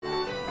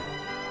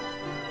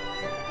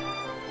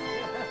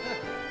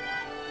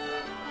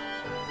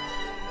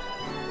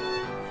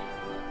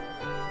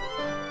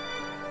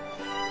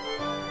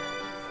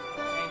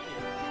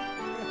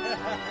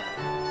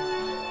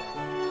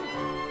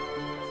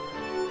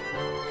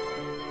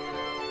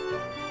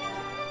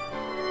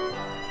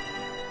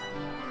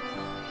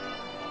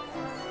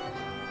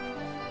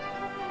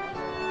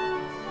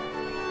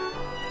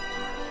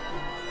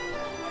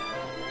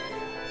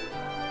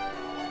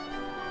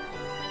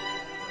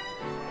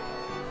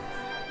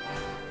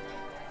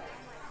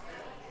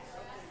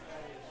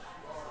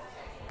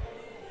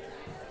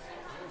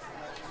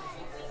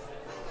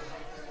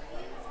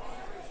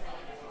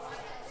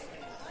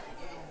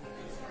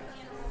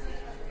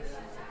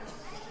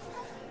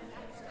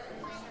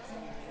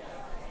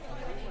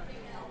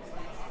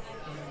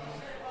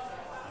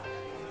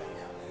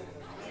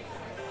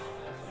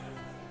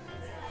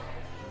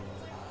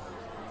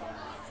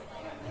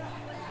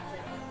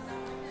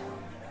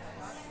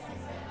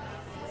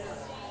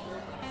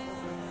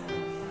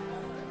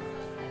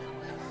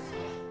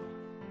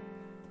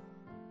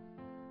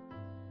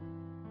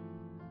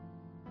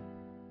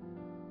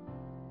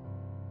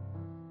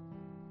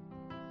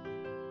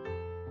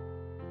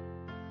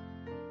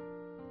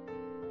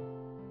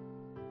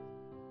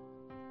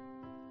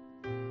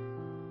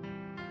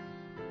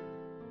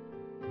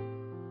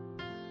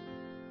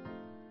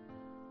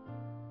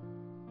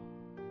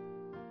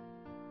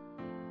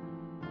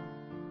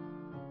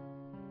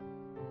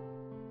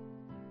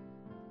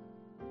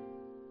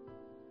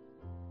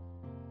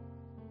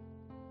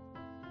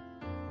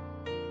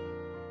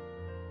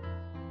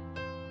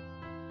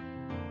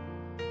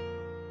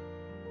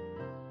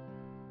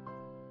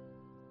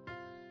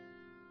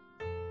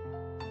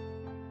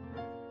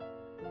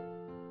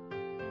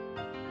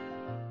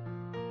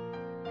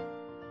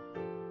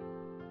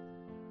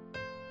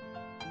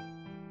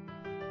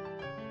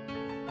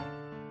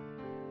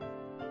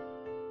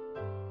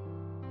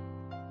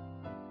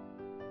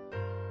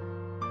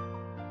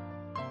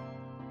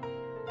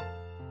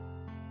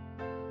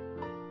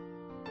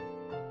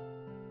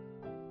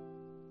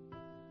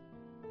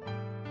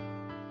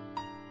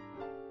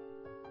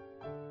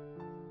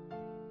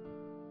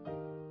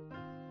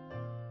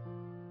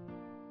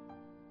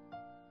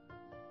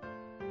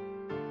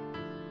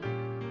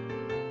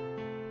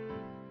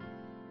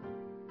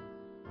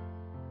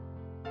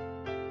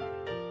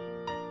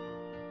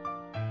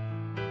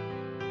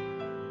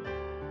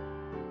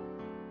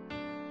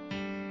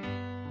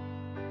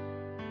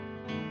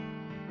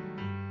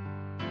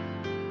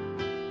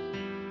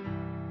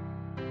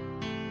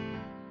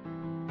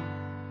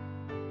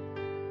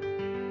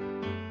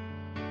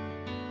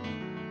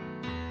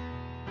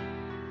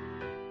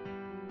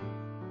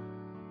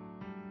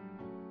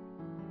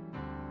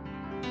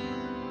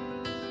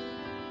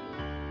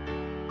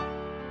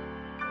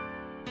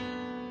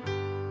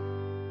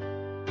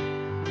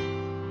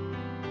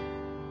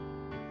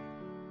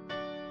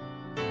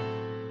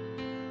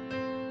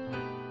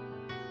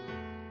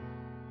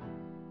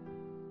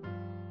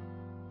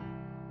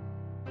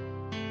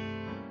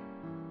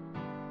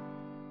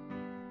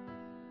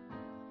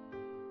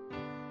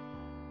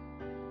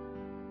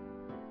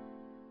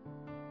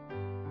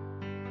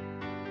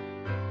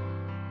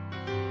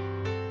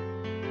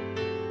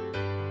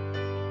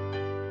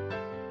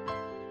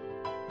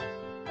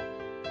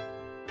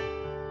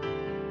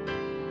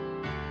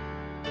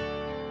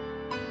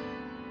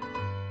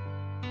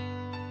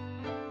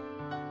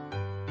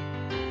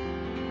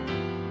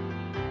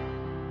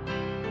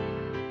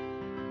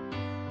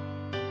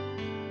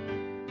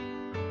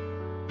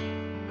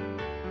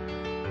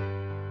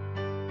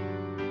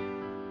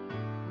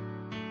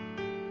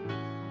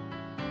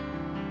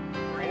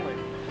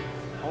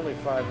only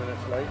 5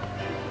 minutes late.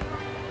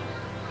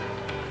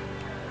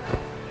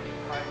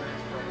 5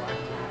 minutes for a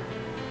lifetime.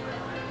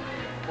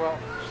 Well,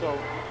 so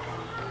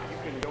you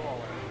can go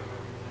all in.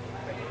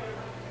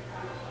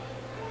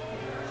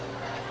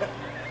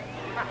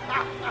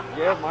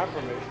 You have my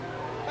permission.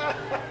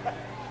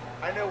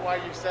 I know why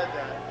you said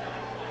that.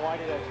 Why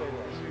did I say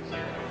that?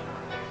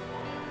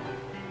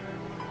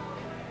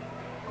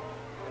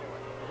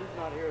 Who's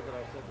not here that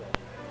I said that?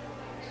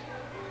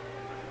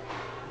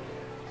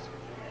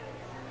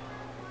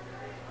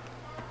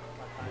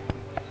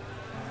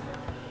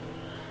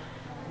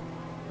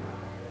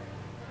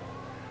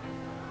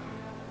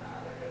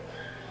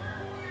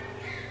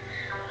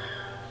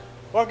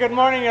 Well, good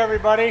morning,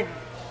 everybody.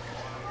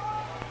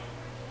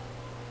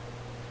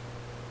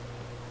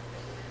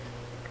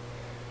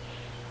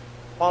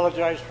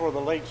 Apologize for the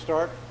late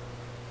start.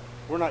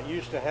 We're not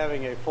used to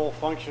having a full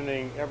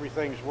functioning,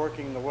 everything's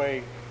working the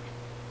way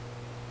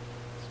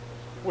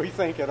we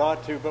think it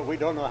ought to, but we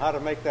don't know how to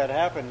make that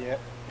happen yet.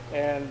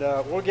 And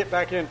we'll get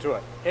back into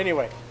it.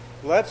 Anyway,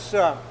 let's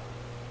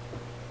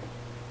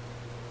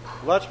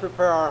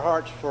prepare our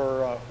hearts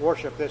for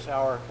worship this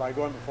hour by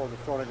going before the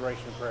throne of grace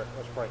in prayer.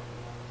 Let's pray.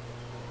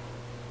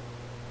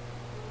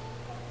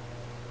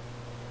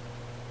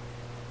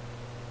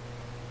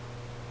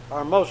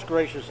 Our most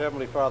gracious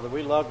Heavenly Father,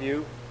 we love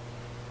you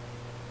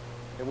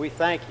and we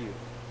thank you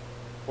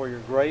for your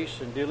grace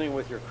in dealing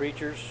with your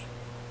creatures.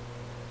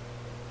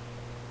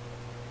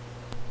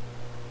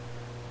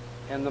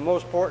 And the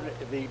most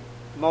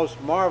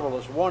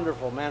marvelous,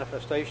 wonderful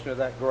manifestation of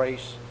that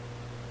grace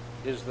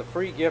is the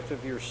free gift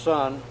of your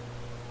Son,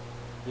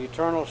 the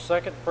eternal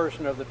second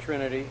person of the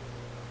Trinity,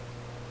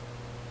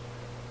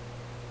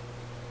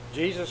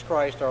 Jesus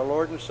Christ, our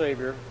Lord and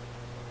Savior,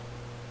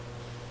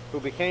 who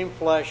became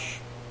flesh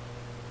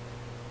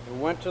and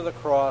went to the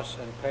cross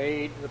and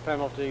paid the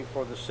penalty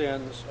for the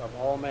sins of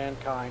all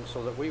mankind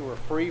so that we were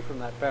free from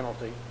that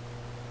penalty.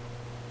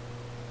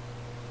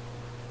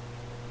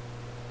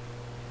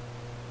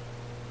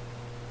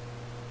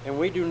 And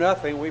we do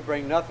nothing, we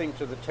bring nothing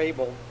to the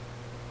table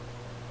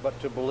but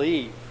to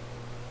believe.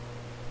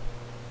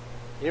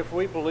 If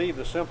we believe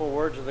the simple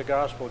words of the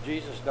gospel,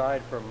 Jesus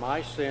died for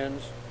my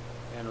sins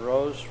and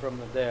rose from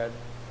the dead,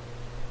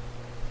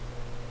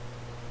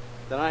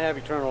 then I have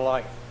eternal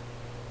life.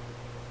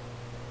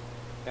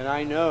 And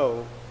I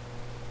know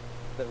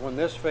that when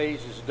this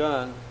phase is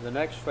done, the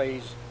next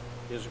phase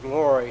is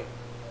glory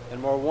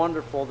and more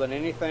wonderful than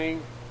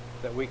anything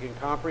that we can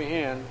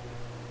comprehend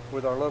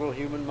with our little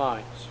human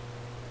minds.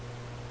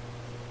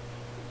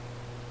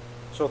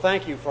 So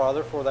thank you,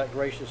 Father, for that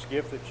gracious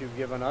gift that you've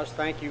given us.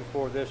 Thank you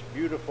for this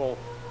beautiful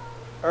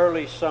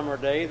early summer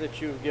day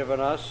that you've given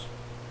us.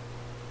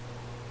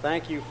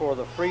 Thank you for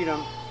the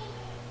freedom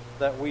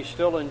that we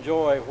still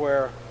enjoy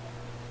where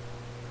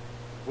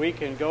we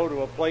can go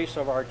to a place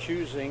of our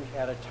choosing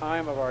at a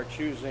time of our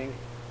choosing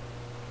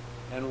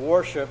and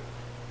worship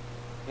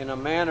in a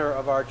manner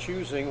of our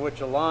choosing which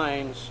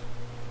aligns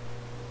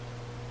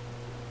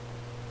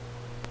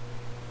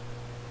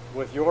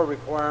with your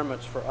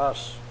requirements for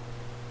us.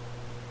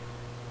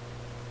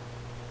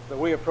 That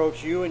we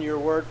approach you and your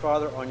word,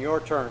 Father, on your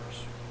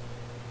terms.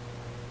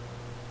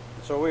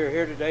 And so we are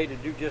here today to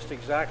do just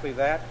exactly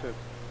that, to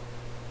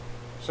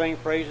sing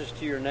praises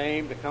to your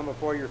name, to come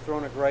before your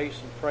throne of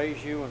grace and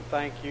praise you and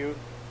thank you,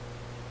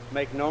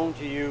 make known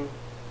to you,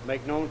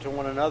 make known to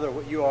one another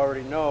what you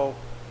already know,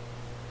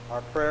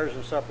 our prayers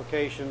and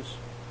supplications,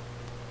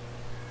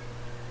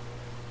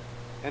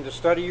 and to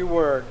study your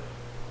word,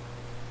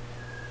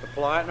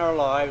 apply it in our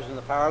lives in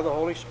the power of the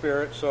Holy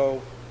Spirit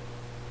so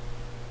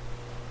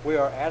we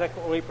are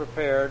adequately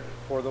prepared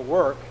for the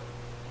work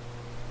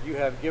you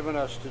have given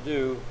us to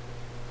do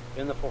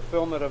in the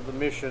fulfillment of the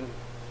mission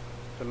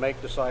to make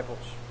disciples.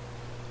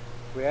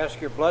 We ask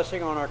your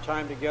blessing on our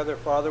time together,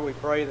 Father. We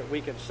pray that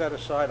we can set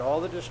aside all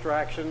the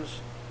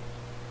distractions,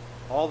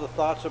 all the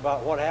thoughts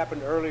about what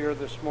happened earlier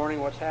this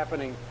morning, what's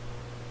happening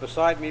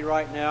beside me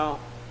right now,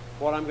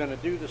 what I'm going to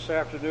do this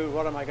afternoon,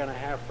 what am I going to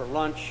have for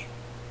lunch.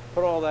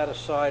 Put all that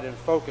aside and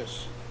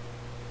focus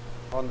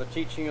on the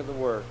teaching of the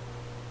Word.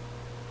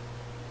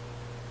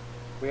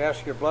 We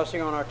ask your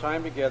blessing on our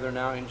time together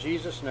now. In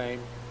Jesus'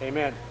 name,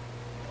 amen.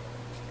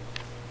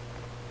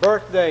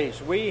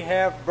 Birthdays. We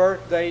have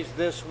birthdays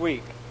this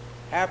week.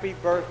 Happy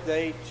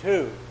birthday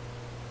to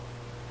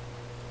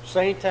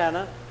Saint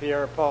Anna,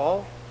 Pierre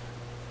Paul,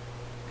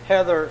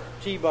 Heather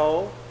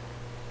Thibault,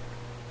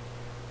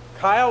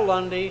 Kyle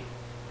Lundy,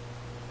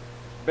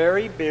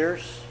 Barry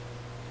Bierce,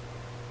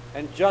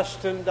 and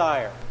Justin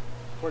Dyer.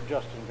 Where'd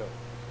Justin go?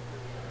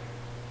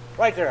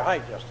 Right there. Hi,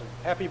 Justin.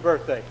 Happy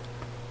birthday.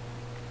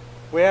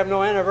 We have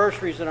no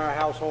anniversaries in our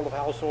household of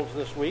households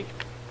this week.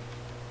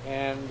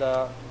 And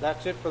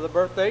that's it for the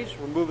birthdays.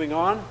 We're moving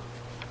on.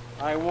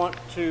 I want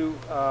to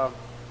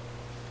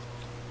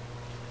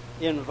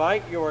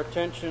invite your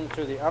attention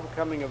to the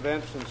upcoming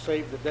events and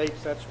save the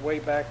dates. That's way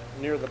back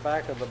near the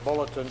back of the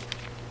bulletin.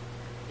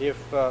 If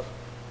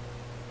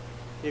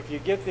you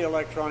get the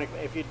electronic,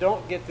 if you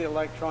don't get the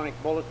electronic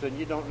bulletin,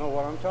 you don't know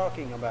what I'm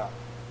talking about.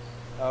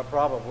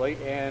 probably.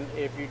 And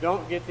if you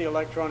don't get the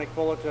electronic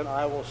bulletin,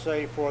 I will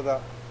say for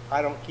the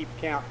I don't keep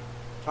count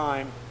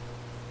time,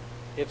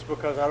 it's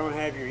because I don't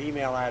have your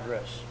email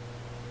address.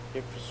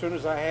 As soon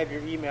as I have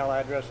your email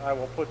address, I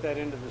will put that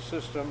into the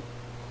system,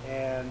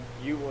 and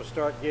you will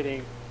start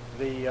getting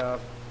the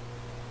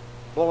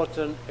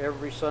bulletin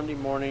every Sunday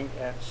morning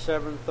at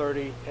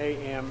 7:30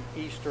 a.m.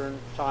 Eastern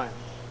Time.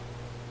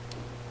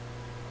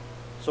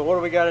 So what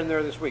do we got in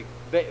there this week?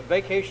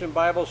 Vacation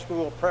Bible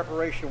School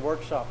Preparation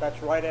Workshop.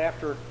 That's right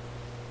after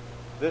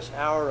this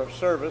hour of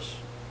service,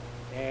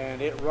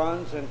 and it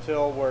runs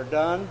until we're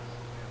done.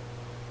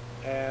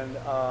 And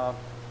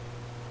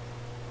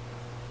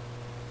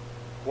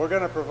we're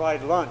going to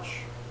provide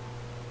lunch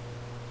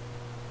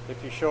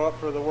if you show up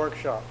for the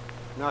workshop.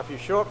 Now, if you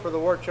show up for the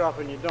workshop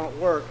and you don't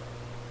work,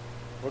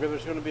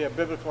 there's going to be a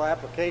biblical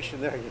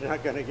application there. You're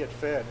not going to get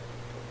fed.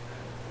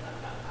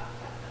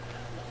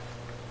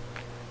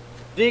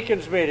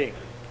 Deacons meeting.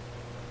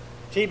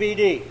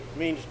 TBD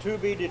means to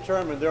be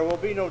determined. There will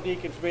be no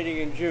deacons meeting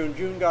in June.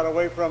 June got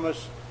away from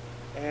us,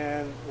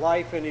 and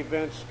life and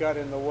events got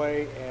in the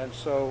way, and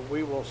so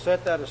we will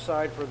set that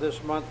aside for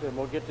this month, and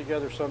we'll get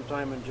together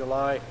sometime in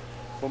July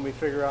when we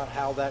figure out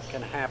how that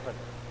can happen.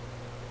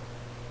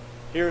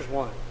 Here's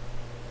one.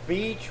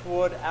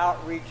 Beechwood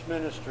Outreach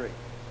Ministry.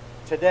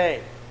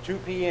 Today, 2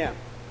 p.m.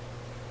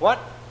 What?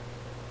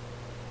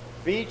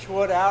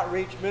 Beechwood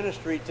Outreach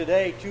Ministry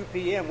today, 2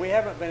 p.m. We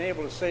haven't been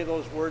able to say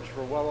those words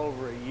for well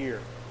over a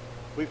year.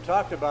 We've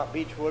talked about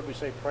Beechwood. We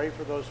say pray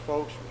for those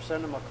folks,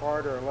 send them a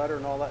card or a letter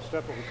and all that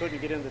stuff, but we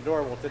couldn't get in the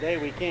door. Well, today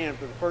we can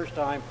for the first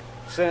time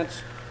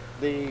since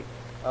the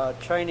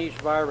Chinese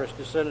virus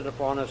descended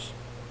upon us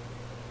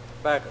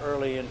back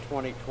early in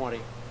 2020.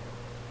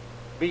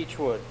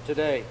 Beechwood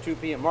today, 2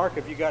 p.m. Mark,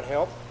 have you got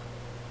help?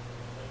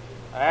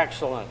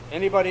 Excellent.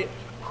 Anybody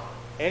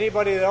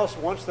else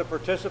wants to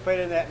participate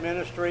in that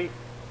ministry?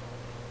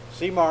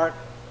 See Mark.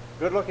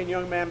 Good-looking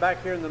young man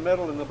back here in the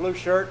middle in the blue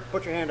shirt.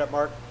 Put your hand up,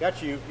 Mark.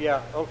 That's you.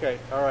 Yeah, okay,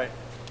 all right.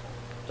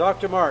 Talk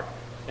to Mark,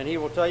 and he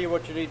will tell you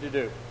what you need to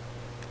do.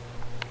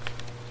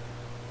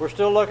 We're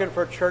still looking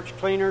for church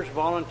cleaners,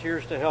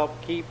 volunteers to help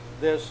keep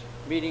this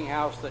meeting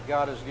house that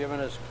God has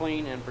given us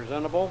clean and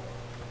presentable.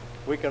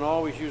 We can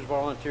always use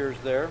volunteers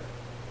there.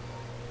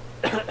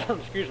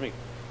 Excuse me.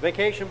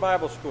 Vacation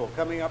Bible School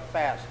coming up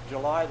fast,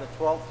 July the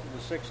 12th to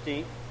the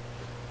 16th.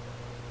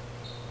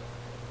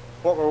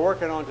 What we're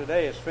working on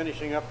today is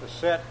finishing up the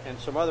set and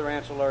some other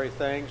ancillary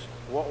things.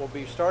 What we'll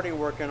be starting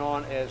working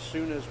on as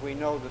soon as we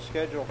know the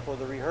schedule for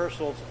the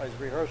rehearsals is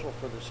rehearsal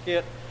for the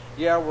skit.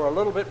 Yeah, we're a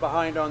little bit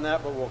behind on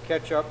that, but we'll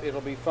catch up.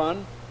 It'll be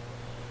fun.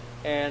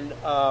 And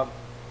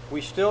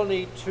we still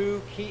need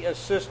 2 key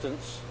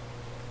assistants.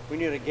 We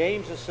need a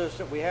games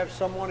assistant. We have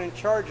someone in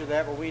charge of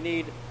that, but we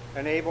need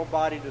an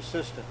able-bodied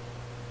assistant.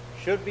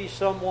 Should be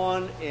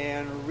someone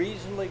in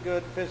reasonably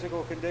good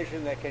physical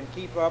condition that can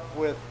keep up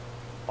with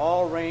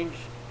all range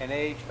and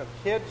age of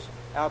kids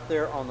out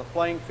there on the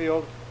playing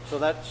field. So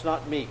that's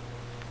not me.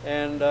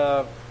 And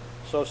so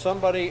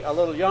somebody a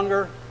little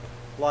younger,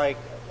 like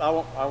I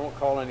won't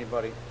call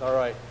anybody. All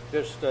right,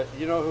 just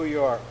you know who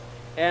you are.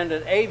 And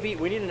an AV.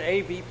 We need an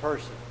AV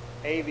person.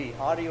 AV,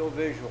 audio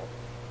visual.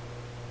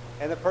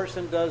 And the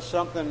person does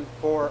something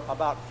for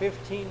about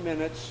 15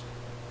 minutes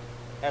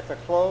at the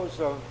close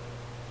of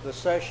the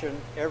session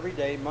every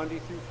day, Monday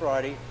through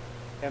Friday,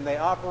 and they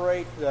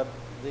operate the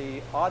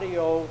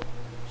audio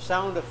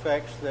sound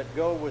effects that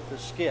go with the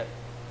skit.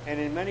 And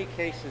in many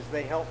cases,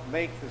 they help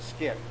make the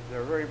skit.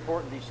 They're very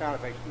important, these sound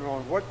effects,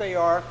 knowing what they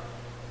are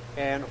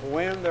and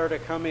when they're to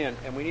come in.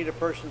 And we need a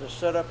person to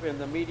set up in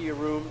the media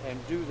room and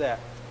do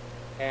that.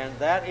 And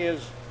that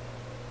is,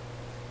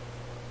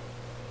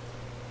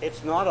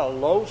 it's not a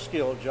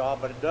low-skill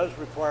job, but it does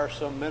require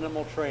some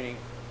minimal training.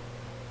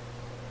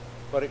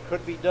 But it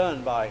could be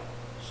done by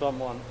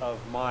someone of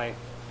my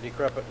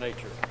decrepit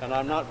nature. And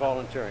I'm not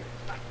volunteering.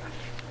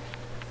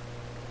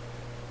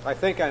 I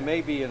think I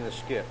may be in the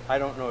skit. I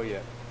don't know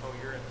yet. Oh,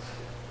 you're in the skit.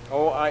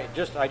 Oh, I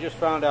just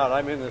found out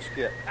I'm in the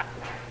skit.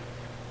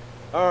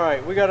 All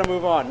right, we got to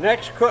move on.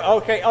 Next,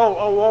 okay.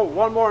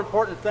 One more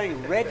important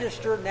thing.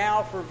 Register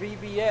now for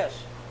VBS.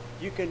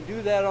 You can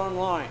do that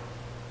online.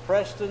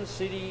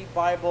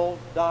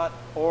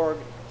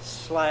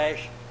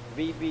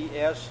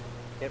 PrestonCityBible.org/VBS.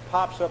 It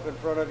pops up in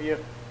front of you,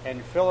 and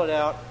you fill it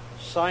out.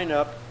 Sign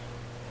up.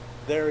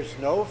 There is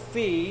no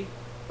fee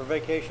for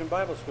Vacation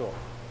Bible School.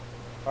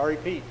 I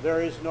repeat,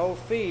 there is no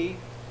fee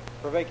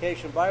for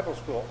Vacation Bible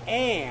School.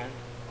 And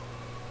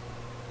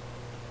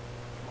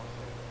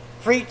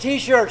free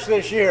T-shirts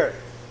this year.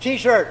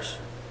 T-shirts.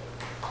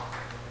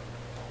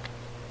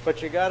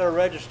 But you got to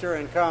register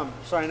and come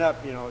sign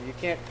up. You know, you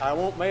can't. I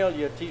won't mail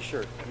you a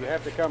T-shirt. You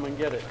have to come and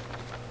get it.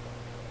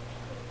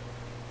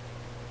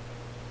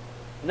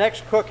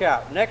 Next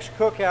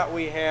cookout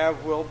we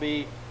have will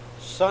be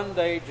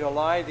Sunday,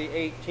 July the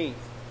 18th.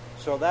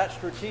 So that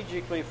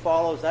strategically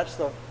follows. That's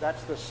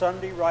the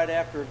Sunday right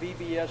after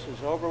VBS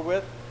is over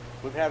with.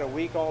 We've had a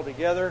week all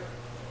together.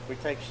 We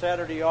take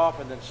Saturday off,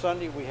 and then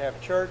Sunday we have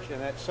church,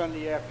 and that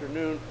Sunday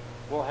afternoon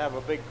we'll have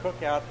a big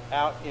cookout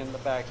out in the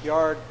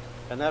backyard,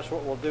 and that's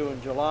what we'll do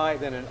in July.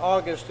 Then in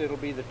August, it'll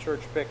be the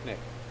church picnic.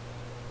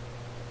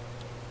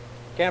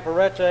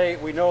 Camporete,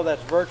 we know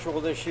that's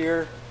virtual this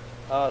year.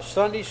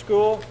 Sunday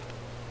school,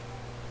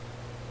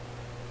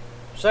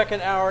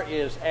 second hour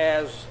is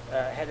as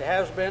it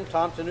has been.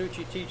 Tom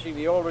Tanucci teaching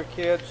the older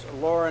kids,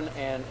 Lauren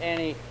and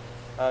Annie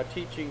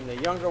teaching the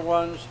younger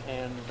ones,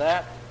 and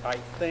that, I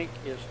think,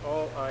 is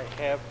all I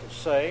have to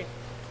say.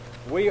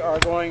 We are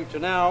going to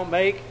now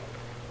make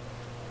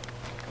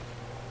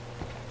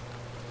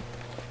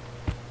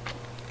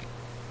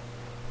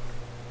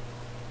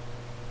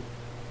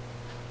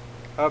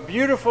a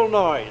beautiful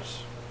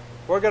noise.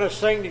 We're going to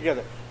sing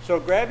together. So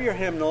grab your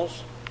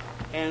hymnals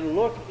and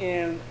look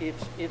in.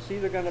 It's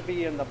either going to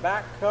be in the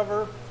back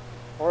cover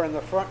or in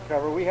the front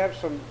cover. We have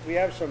some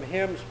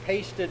hymns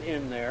pasted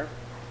in there,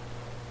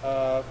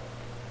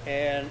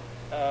 and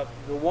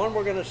the one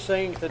we're going to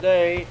sing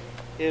today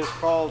is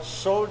called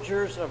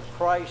 "Soldiers of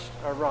Christ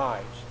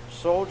Arise."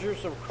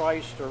 Soldiers of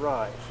Christ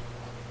Arise.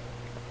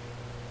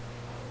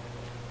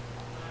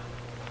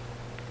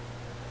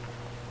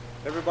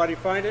 Everybody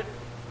find it?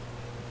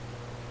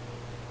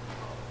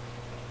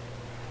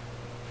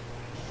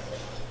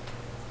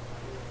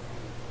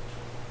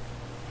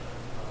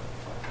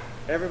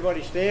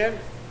 Everybody stand.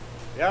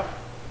 Yep,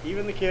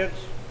 even the kids.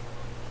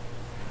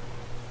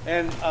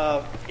 And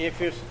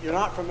if you're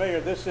not familiar,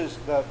 this is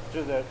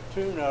to the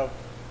tune of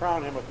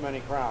 "Crown Him with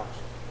Many Crowns."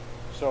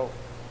 So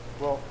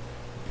we'll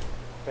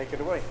take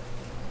it away.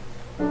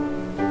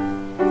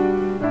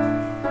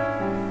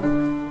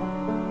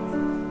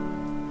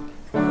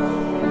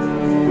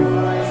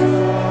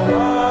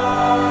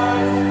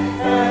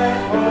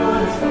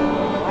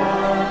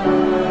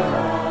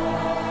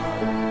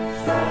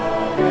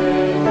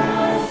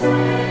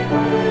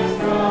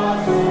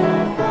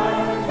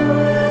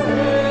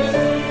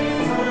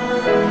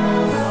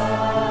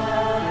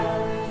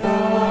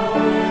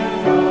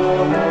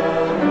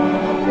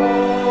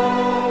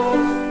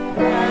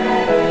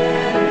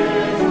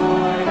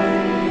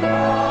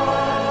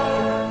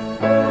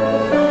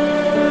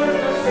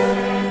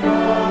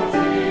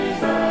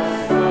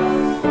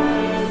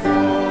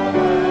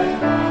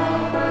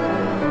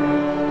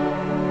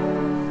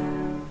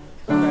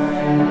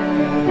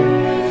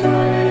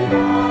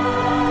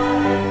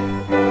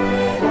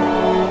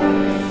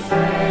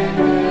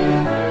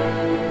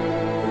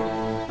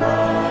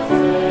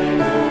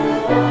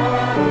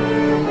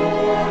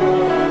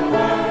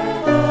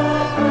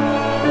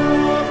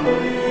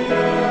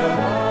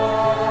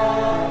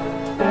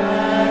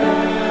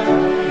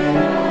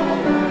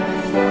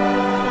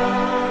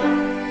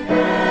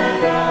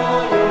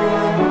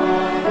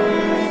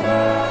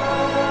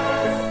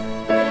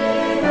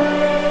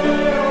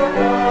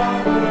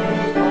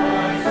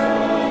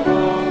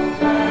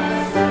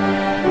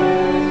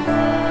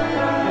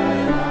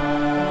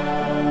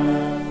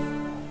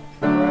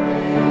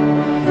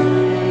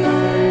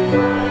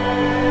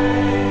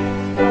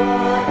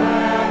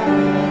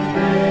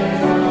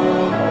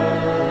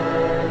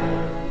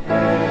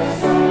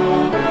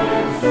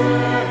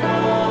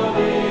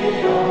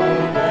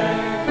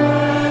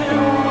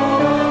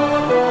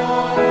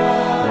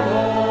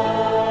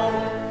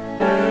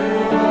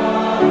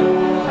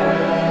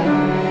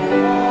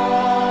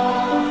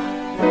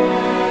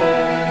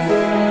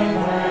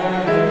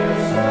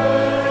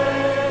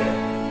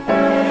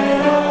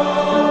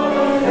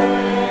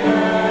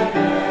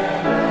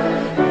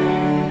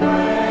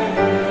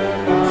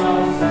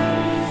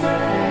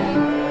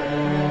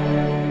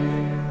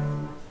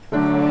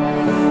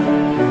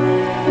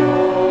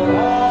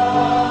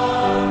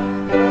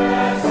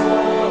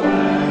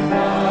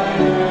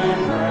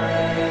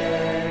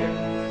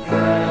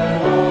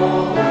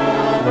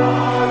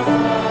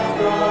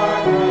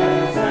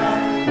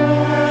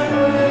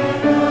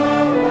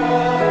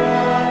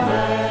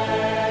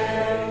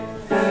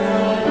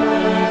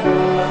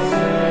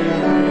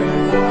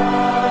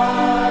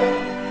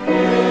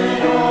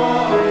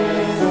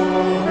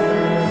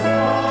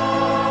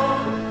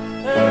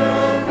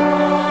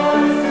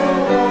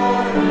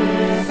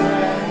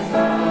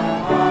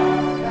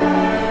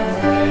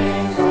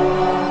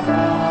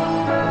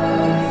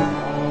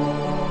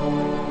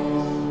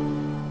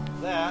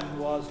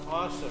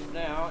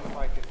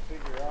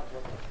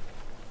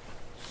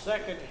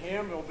 Second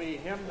hymn will be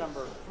hymn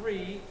number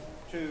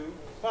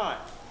 325.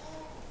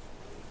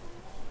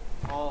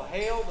 All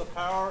hail the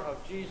power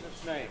of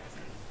Jesus' name.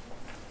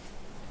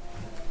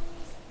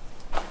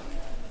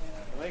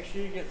 Make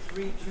sure you get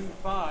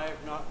 325,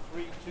 not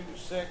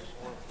 326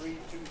 or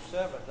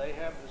 327. They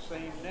have the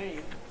same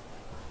name.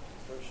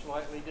 They're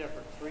slightly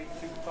different.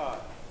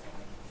 325.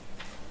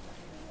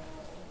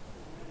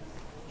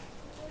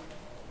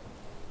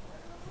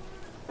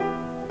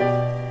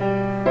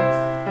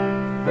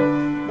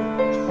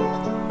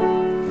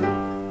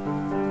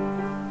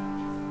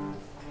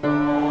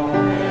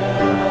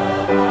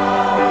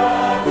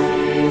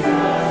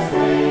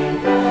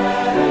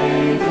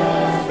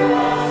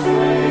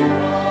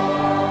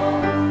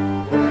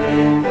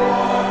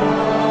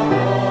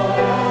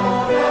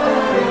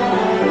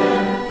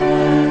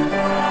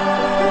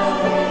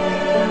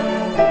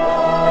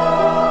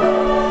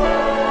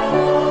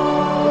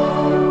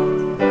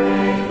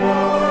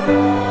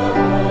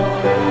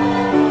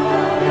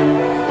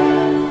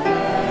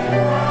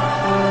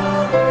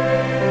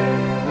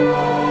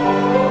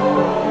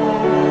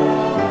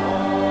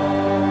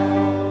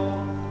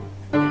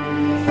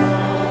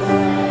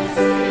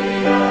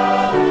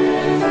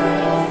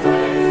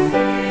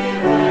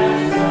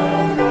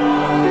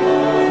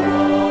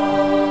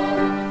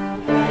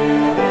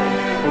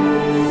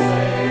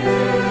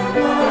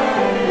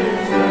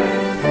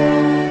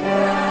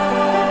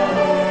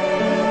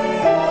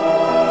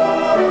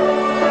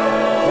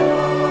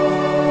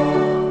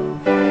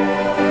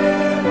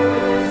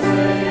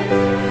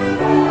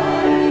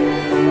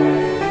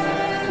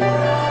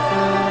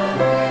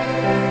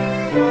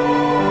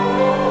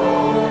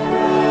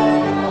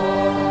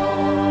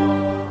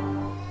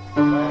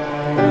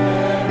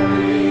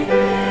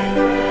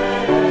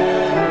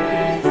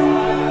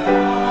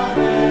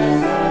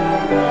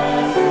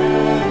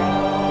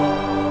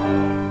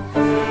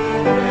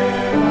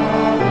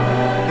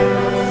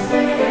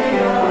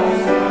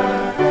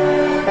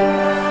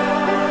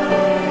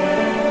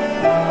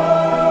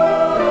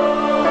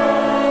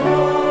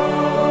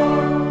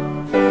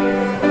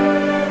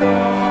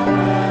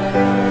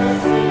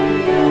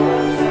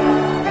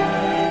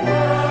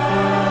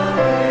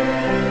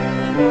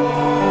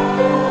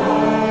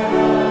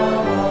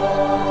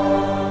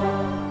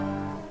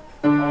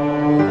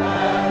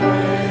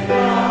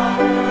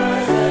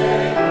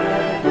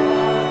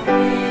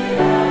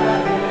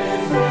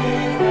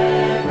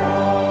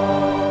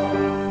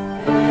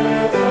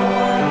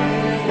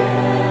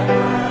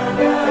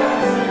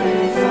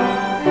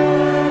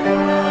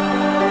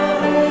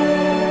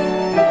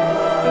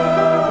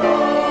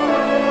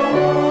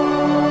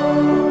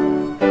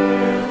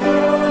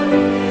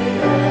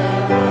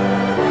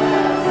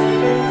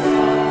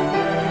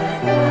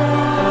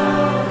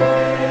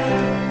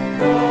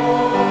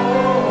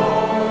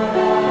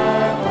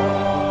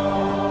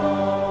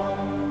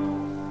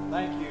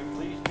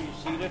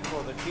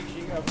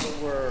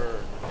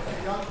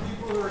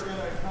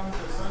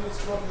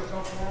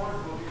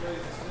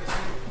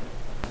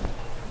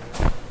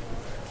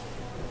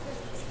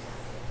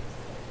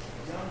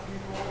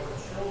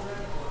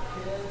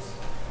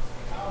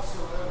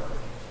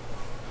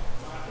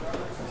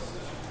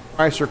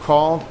 Christ are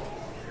called.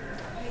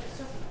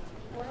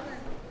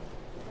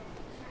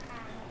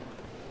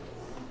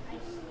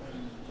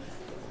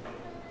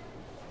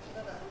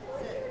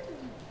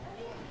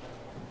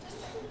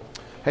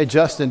 Hey,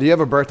 Justin, do you have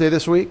a birthday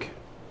this week?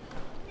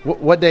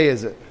 What day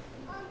is it?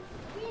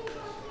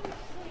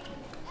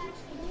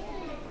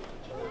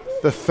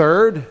 The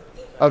 3rd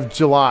of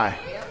July.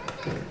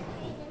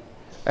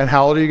 And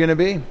how old are you going to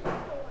be?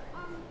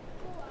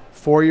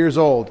 4 years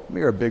old.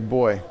 You're a big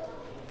boy.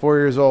 4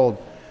 years old.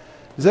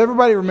 Does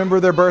everybody remember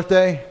their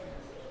birthday?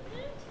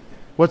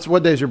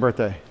 What day is your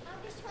birthday?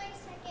 August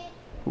 22nd.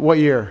 What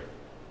year?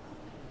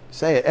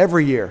 Say it.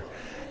 Every year.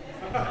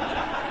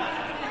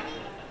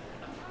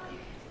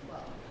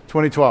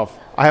 2012.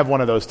 I have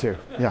one of those too.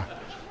 Yeah.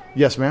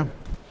 Yes, ma'am.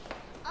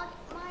 My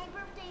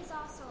birthday is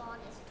also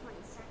August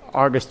 22nd.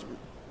 August.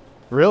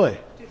 Really?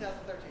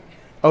 2013.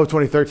 Oh,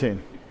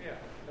 2013.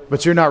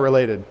 But you're not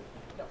related.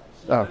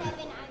 Oh, okay. 7,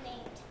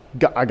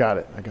 I'm 8. I got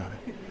it.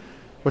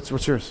 What's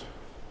yours?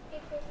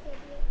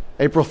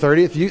 April 30th.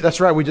 April 30th? That's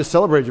right. We just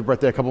celebrated your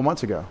birthday a couple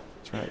months ago.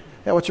 That's right.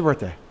 Yeah, what's your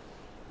birthday?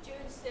 June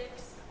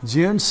 6th.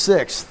 June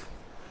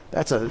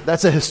 6th.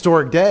 That's a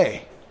historic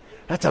day.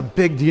 That's a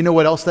big, do you know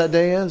what else that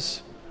day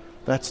is?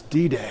 That's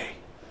D-Day.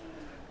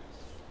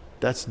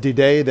 That's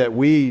D-Day that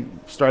we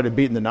started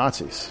beating the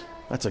Nazis.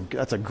 That's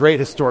a great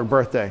historic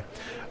birthday.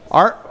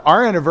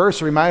 Our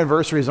anniversary, my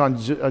anniversary is on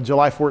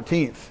July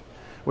 14th,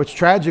 which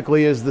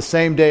tragically is the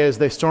same day as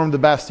they stormed the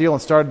Bastille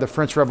and started the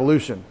French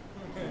Revolution.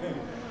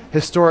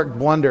 Historic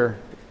blunder,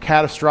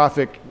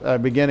 catastrophic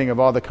beginning of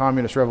all the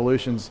communist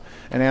revolutions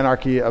and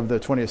anarchy of the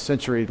 20th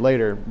century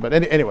later. But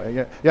anyway,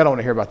 y'all don't want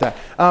to hear about that.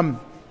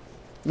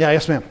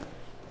 Yes, ma'am.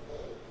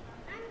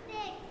 I'm 6.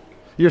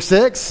 You're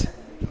 6?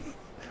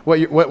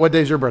 What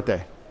day is your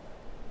birthday?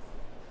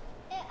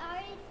 It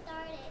already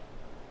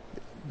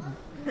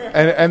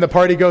started. And the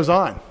party goes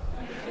on.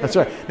 That's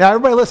right. Now,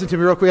 everybody listen to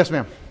me real quick. Yes,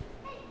 ma'am.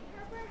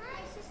 My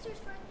sister's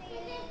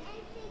birthday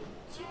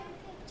is June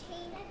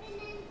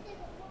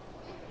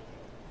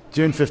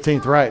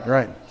 15th. June 15th,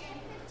 right.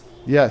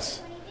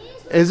 Yes.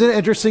 Isn't it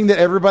interesting that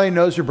everybody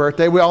knows your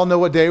birthday? We all know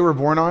what day we're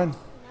born on.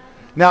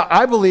 Now,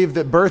 I believe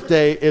that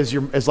birthday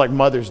is like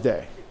Mother's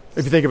Day,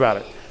 if you think about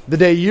it. The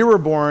day you were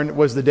born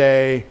was the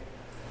day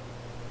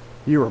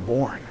you were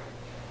born.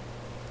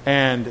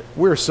 And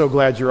we're so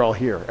glad you're all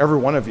here, every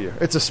one of you.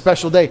 It's a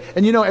special day.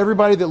 And you know,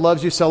 everybody that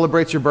loves you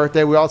celebrates your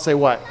birthday. We all say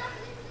what?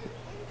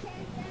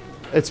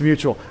 It's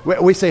mutual.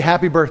 We say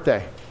happy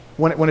birthday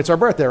when it's our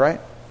birthday, right?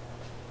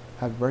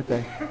 Happy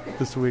birthday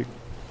this week.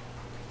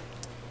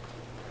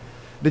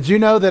 Did you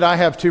know that I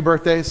have 2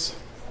 birthdays?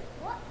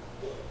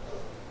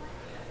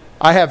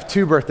 I have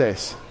 2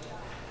 birthdays.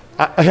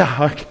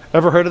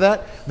 Ever heard of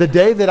that? The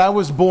day that I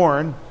was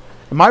born,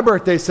 my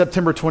birthday is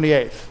September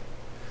 28th.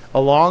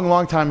 A long,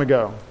 long time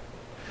ago.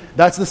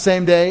 That's the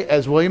same day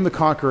as William the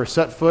Conqueror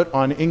set foot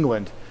on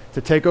England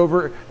to take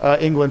over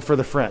England for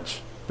the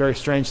French. Very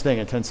strange thing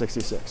in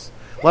 1066.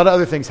 A lot of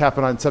other things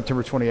happened on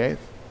September 28th.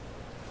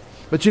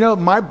 But you know,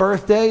 my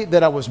birthday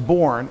that I was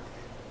born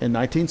in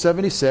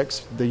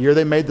 1976, the year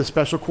they made the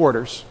special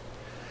quarters,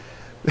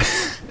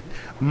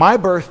 my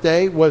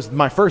birthday was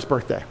my first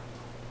birthday.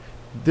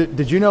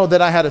 Did you know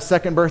that I had a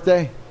second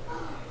birthday?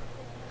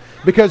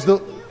 Because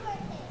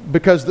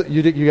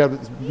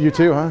you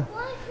too, huh?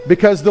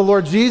 Because the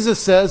Lord Jesus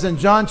says in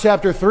John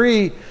chapter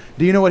 3,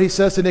 do you know what he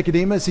says to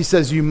Nicodemus? He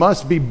says, you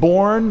must be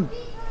born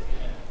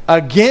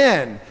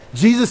again.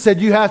 Jesus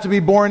said you have to be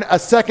born a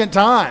second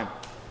time.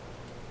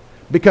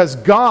 Because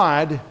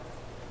God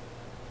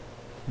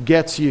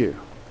gets you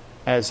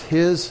as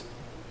his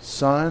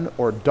son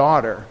or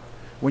daughter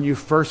when you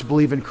first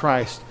believe in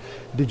Christ.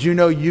 Did you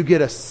know you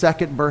get a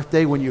second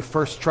birthday when you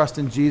first trust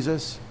in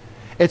Jesus?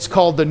 It's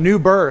called the new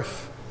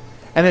birth.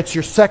 And it's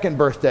your second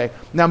birthday.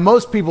 Now,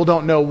 most people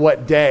don't know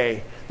what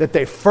day that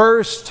they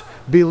first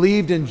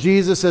believed in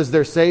Jesus as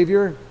their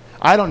Savior.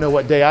 I don't know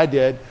what day I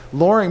did.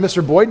 Loring,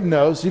 Mr. Boyden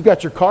knows. You've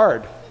got your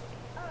card.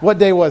 What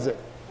day was it?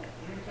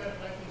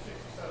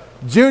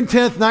 June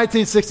 10th,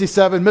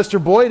 1967.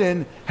 Mr.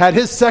 Boyden had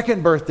his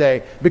second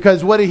birthday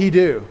because what did he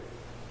do?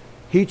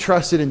 He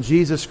trusted in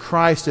Jesus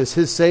Christ as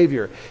his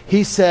Savior.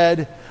 He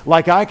said,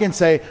 like I can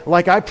say,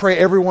 like I pray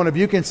every one of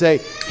you can say,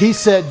 he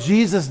said,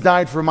 Jesus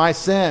died for my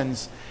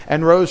sins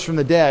and rose from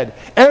the dead.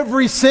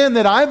 Every sin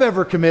that I've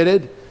ever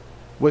committed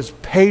was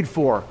paid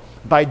for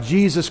by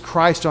Jesus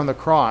Christ on the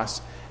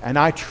cross, and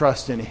I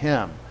trust in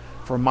him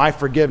for my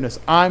forgiveness.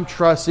 I'm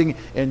trusting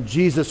in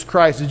Jesus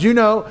Christ. Did you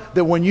know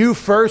that when you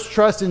first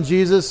trust in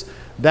Jesus,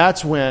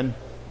 that's when,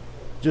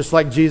 just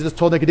like Jesus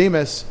told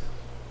Nicodemus,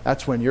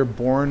 that's when you're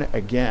born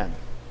again.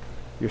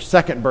 Your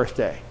second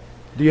birthday.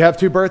 Do you have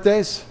 2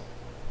 birthdays?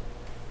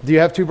 Do you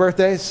have 2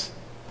 birthdays?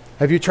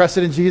 Have you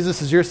trusted in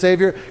Jesus as your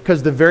Savior?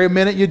 Because the very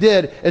minute you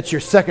did, it's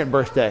your second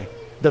birthday.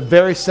 The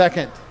very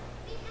second.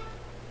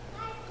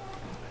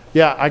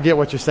 Yeah, I get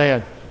what you're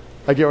saying.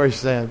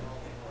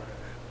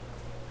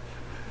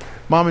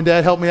 Mom and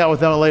Dad, help me out with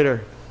that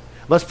later.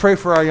 Let's pray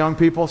for our young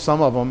people.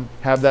 Some of them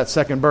have that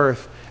second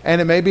birth. And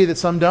it may be that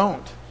some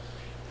don't.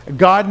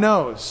 God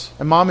knows.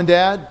 And Mom and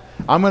Dad,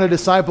 I'm going to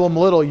disciple them a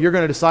little. You're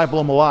going to disciple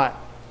them a lot.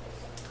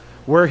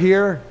 We're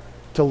here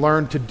to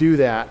learn to do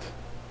that.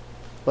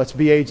 Let's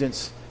be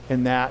agents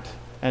in that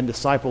and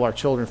disciple our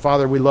children.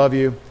 Father, we love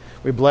you.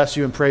 We bless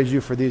you and praise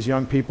you for these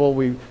young people.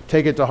 We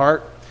take it to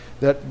heart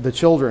that the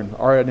children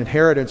are an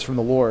inheritance from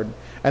the Lord,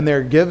 and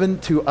they're given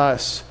to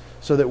us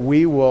so that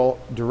we will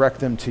direct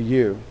them to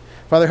you.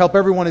 Father, help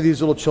every one of these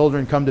little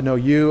children come to know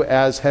you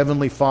as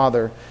Heavenly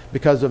Father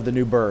because of the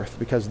new birth,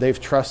 because they've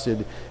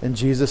trusted in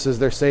Jesus as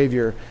their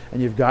Savior,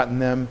 and you've gotten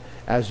them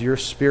as your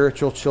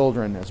spiritual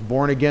children, as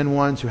born-again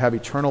ones who have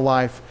eternal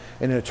life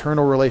and an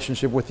eternal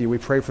relationship with you. We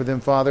pray for them,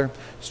 Father.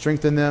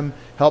 Strengthen them.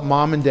 Help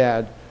mom and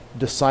dad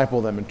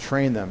disciple them and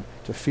train them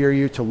to fear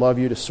you, to love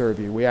you, to serve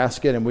you. We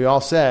ask it, and we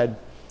all said,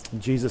 in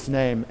Jesus'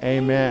 name,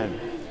 amen.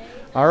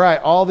 All right,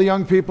 all the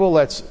young people,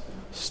 let's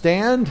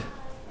stand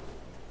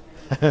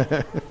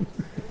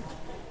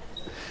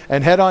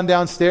and head on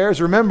downstairs.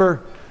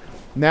 Remember,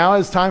 now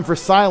is time for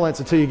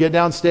silence until you get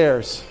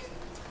downstairs.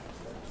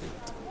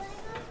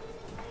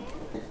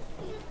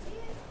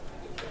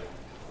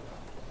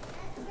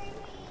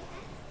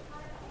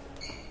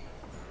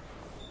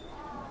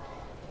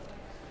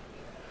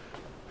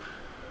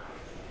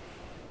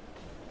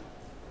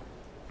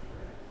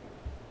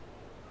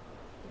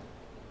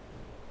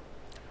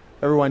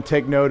 Everyone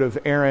take note of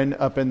Aaron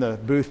up in the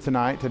booth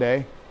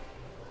today.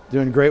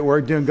 Doing great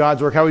work, doing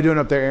God's work. How are we doing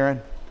up there,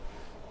 Aaron?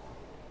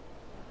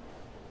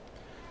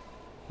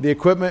 The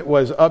equipment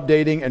was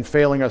updating and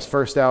failing us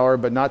first hour,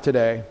 but not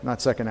today,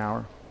 not second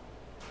hour.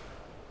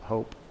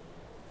 Hope.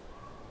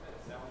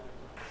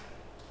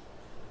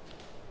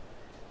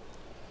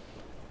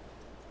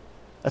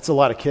 That's a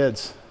lot of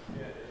kids.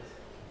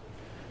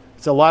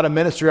 It's a lot of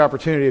ministry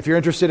opportunity. If you're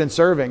interested in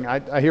serving,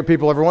 I hear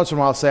people every once in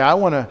a while say, I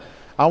want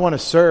to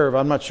serve.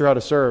 I'm not sure how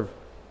to serve.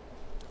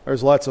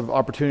 There's lots of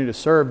opportunity to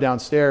serve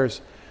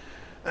downstairs.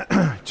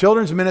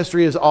 Children's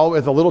ministry is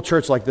always, a little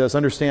church like this,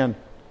 understand,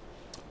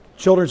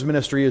 children's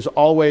ministry is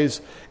always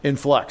in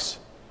flux.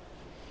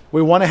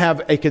 We want to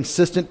have a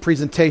consistent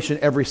presentation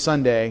every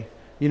Sunday,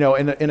 in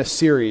a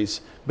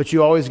series, but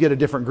you always get a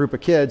different group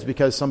of kids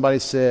because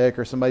somebody's sick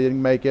or somebody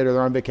didn't make it or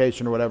they're on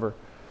vacation or whatever.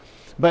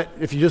 But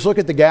if you just look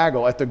at the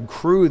gaggle, at the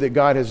crew that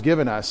God has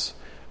given us,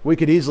 we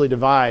could easily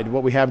divide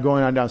what we have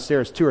going on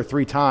downstairs 2 or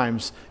 3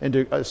 times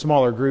into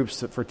smaller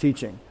groups for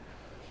teaching.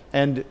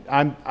 And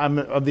I'm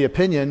of the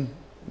opinion,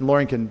 and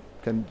Lauren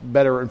can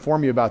better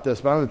inform you about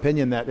this, but I'm of the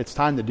opinion that it's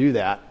time to do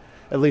that,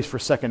 at least for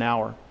second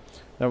hour.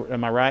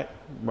 Am I right?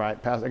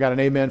 Right. I got an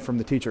amen from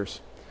the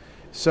teachers.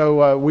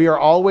 So we are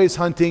always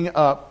hunting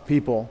up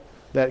people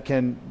that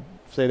can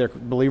say they're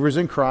believers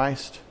in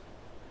Christ,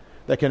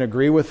 that can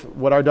agree with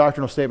what our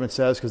doctrinal statement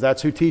says, because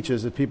that's who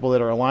teaches, the people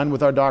that are aligned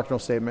with our doctrinal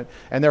statement,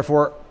 and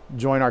therefore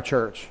join our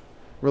church.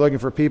 We're looking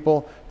for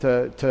people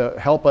to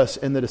help us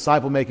in the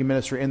disciple-making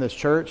ministry in this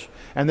church,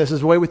 and this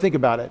is the way we think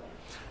about it.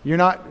 You're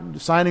not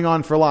signing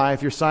on for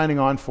life, you're signing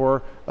on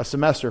for a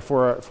semester,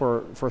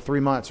 for 3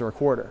 months or a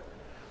quarter.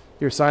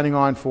 You're signing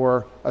on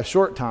for a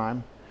short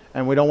time,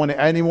 and we don't want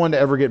anyone to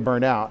ever get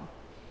burned out.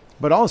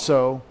 But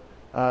also,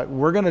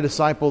 we're going to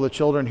disciple the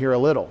children here a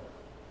little.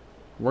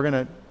 We're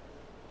going to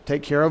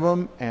take care of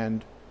them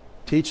and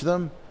teach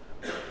them,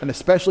 and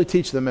especially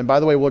teach them. And by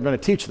the way, we're going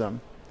to teach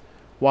them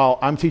while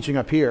I'm teaching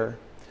up here,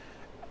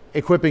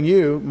 equipping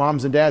you,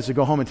 moms and dads, to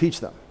go home and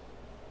teach them.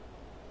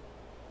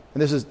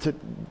 And this is,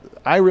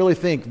 I really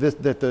think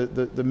that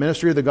the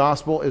ministry of the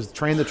gospel is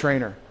train the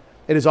trainer.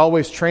 It is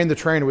always train the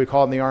trainer, we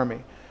call it in the Army.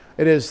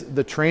 It is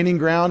the training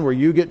ground where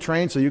you get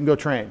trained so you can go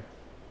train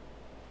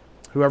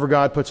whoever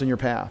God puts in your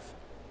path.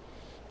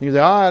 You say,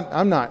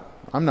 I'm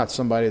not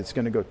somebody that's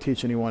going to go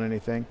teach anyone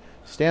anything.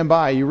 Stand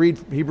by. You read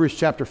Hebrews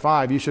chapter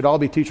 5. You should all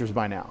be teachers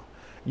by now.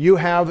 You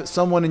have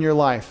someone in your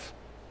life,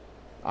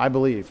 I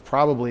believe,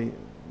 probably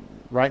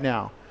right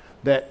now,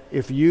 that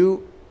if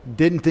you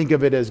didn't think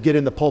of it as get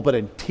in the pulpit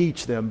and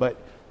teach them, but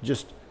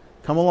just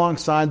come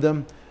alongside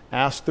them,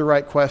 ask the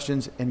right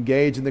questions,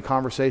 engage in the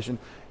conversation,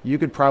 you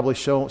could probably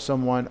show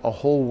someone a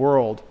whole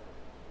world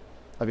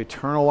of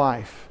eternal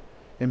life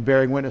in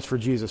bearing witness for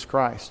Jesus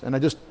Christ. And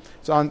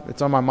it's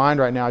on my mind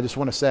right now. I just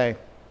want to say,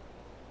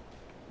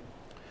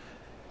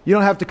 you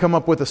don't have to come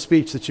up with a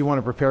speech that you want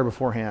to prepare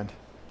beforehand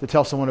to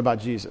tell someone about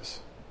Jesus.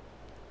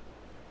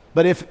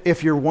 But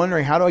if you're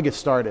wondering, how do I get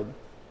started?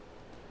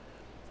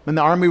 In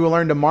the Army, we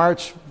learn to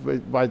march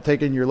by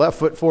taking your left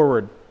foot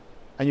forward,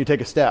 and you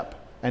take a step.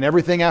 And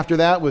everything after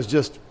that was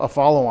just a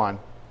follow-on.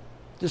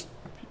 Just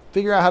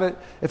figure out how to,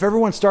 if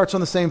everyone starts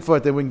on the same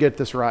foot, then we can get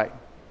this right.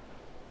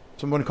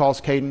 Someone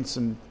calls cadence,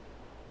 and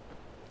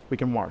we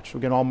can march. We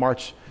can all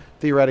march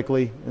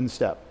theoretically in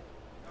step.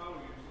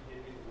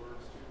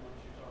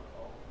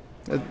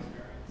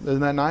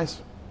 Isn't that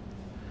nice?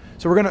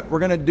 So we're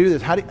gonna do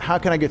this. How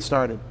can I get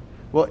started?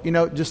 Well,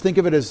 just think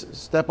of it as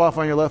step off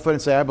on your left foot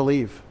and say, I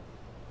believe.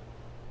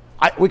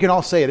 We can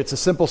all say it. It's a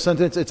simple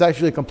sentence. It's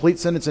actually a complete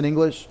sentence in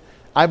English.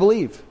 I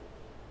believe.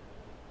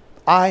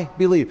 I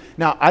believe.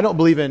 Now, I don't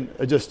believe in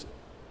just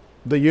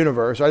the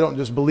universe. I don't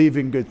just believe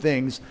in good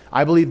things.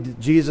 I believe that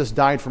Jesus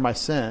died for my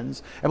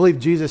sins. I believe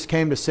Jesus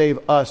came to save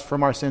us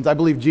from our sins. I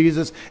believe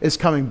Jesus is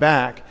coming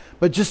back.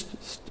 But just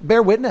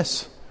bear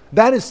witness.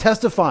 That is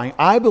testifying.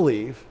 I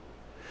believe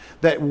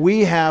that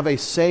we have a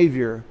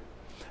Savior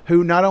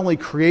who not only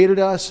created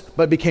us,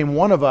 but became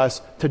one of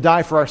us to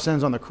die for our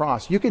sins on the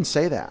cross. You can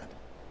say that.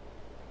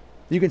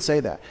 You can say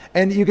that.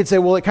 And you can say,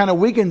 well, it kind of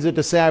weakens it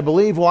to say, I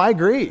believe. Well, I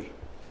agree.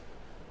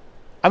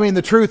 I mean,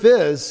 the truth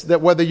is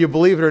that whether you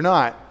believe it or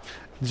not,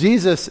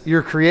 Jesus,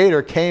 your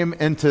Creator, came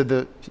into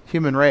the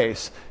human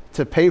race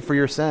to pay for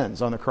your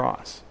sins on the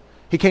cross.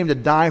 He came to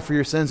die for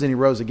your sins and He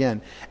rose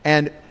again.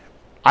 And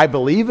I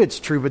believe it's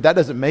true, but that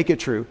doesn't make it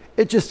true.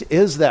 It just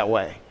is that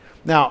way.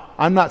 Now,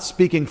 I'm not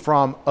speaking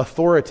from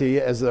authority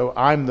as though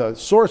I'm the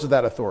source of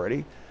that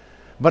authority,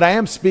 but I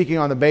am speaking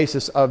on the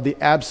basis of the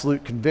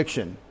absolute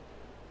conviction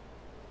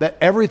that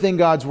everything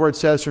God's Word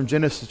says from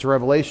Genesis to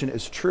Revelation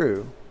is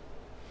true,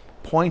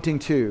 pointing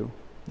to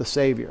the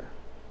Savior.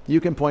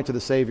 You can point to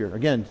the Savior.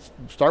 Again,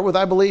 start with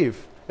I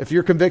believe. If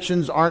your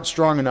convictions aren't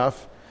strong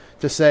enough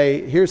to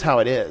say, here's how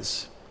it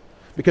is,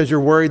 because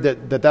you're worried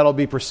that that'll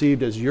be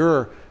perceived as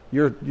your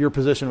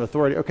position of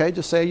authority, okay,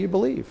 just say you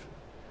believe.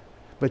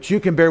 But you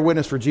can bear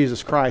witness for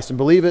Jesus Christ, and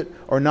believe it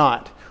or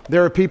not,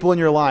 there are people in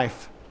your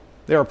life,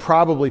 there are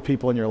probably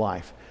people in your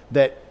life,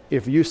 that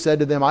if you said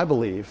to them, I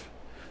believe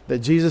that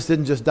Jesus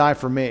didn't just die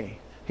for me,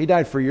 He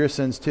died for your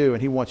sins too,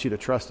 and He wants you to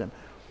trust Him.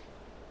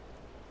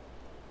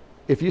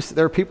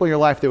 There are people in your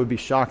life that would be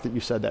shocked that you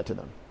said that to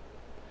them.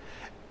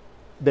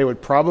 They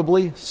would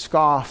probably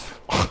scoff.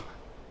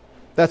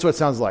 That's what it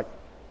sounds like.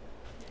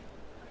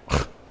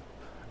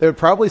 They would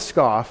probably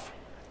scoff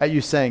at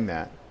you saying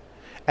that.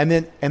 And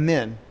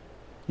then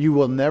you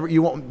won't,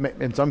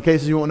 in some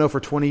cases you won't know for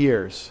 20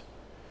 years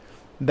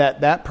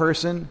that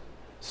person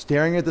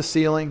staring at the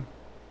ceiling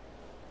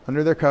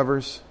under their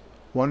covers,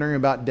 wondering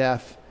about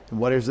death and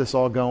what is this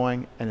all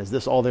going and is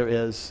this all there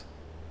is?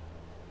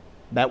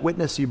 That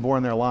witness you bore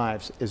in their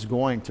lives is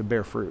going to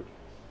bear fruit.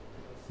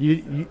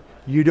 You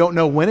don't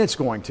know when it's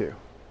going to,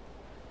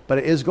 but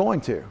it is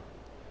going to.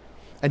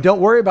 And don't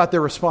worry about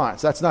their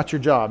response. That's not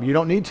your job. You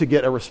don't need to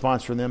get a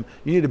response from them.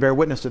 You need to bear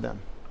witness to them.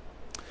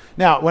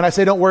 Now, when I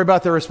say don't worry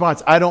about their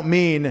response, I don't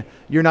mean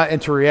you're not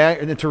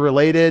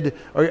interrelated.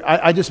 Or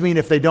I just mean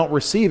if they don't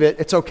receive it,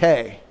 it's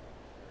okay.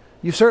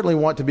 You certainly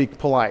want to be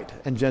polite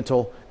and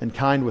gentle and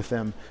kind with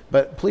them,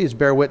 but please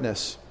bear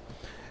witness.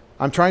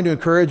 I'm trying to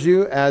encourage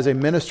you as a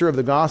minister of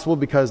the gospel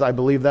because I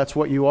believe that's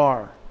what you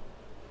are.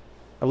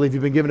 I believe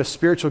you've been given a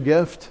spiritual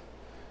gift,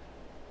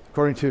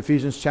 according to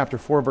Ephesians chapter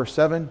 4, verse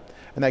 7,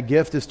 and that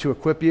gift is to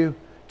equip you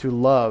to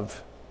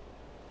love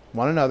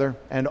one another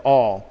and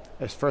all,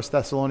 as 1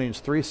 Thessalonians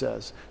 3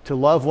 says, to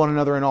love one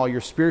another and all.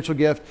 Your spiritual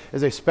gift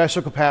is a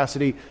special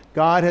capacity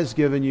God has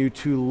given you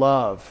to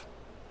love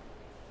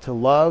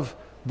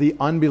the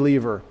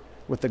unbeliever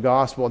with the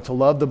gospel and to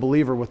love the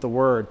believer with the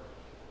word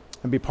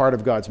and be part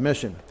of God's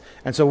mission.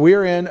 And so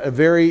we're in a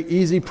very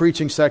easy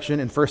preaching section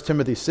in 1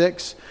 Timothy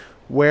 6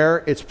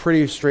 where it's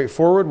pretty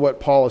straightforward what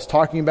Paul is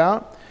talking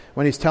about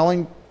when he's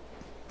telling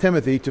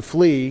Timothy to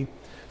flee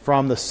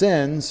from the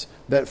sins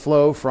that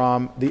flow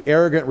from the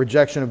arrogant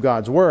rejection of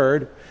God's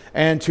word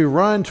and to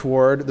run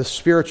toward the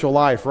spiritual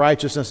life,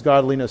 righteousness,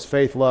 godliness,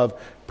 faith, love,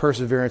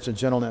 perseverance, and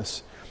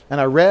gentleness. And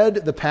I read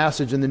the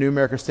passage in the New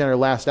American Standard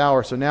last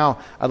hour, so now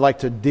I'd like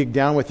to dig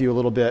down with you a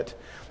little bit.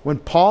 When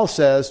Paul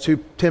says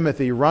to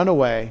Timothy, run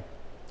away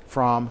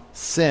from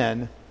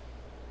sin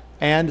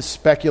and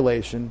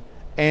speculation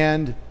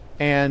and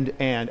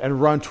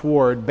run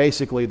toward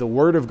basically the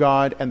Word of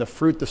God and the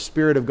fruit the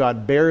Spirit of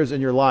God bears in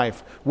your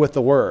life with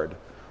the Word.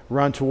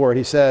 Run toward.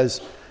 He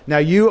says, now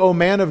you, O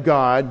man of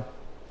God,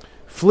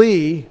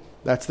 flee,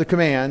 that's the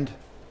command,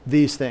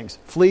 these things.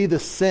 Flee the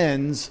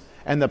sins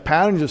and the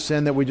patterns of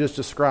sin that we just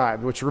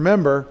described, which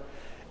remember,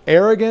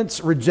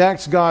 arrogance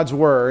rejects God's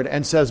Word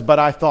and says, but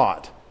I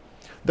thought.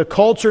 The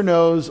culture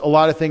knows a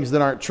lot of things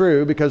that aren't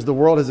true because the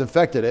world has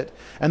infected it.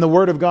 And the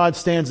Word of God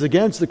stands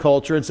against the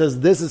culture and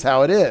says, this is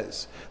how it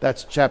is.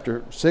 That's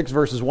chapter 6,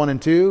 verses 1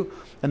 and 2,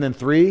 and then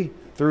 3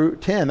 through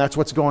 10. That's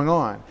what's going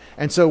on.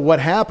 And so what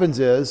happens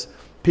is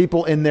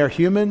people in their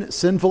human,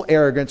 sinful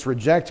arrogance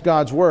reject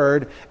God's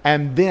Word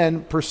and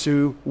then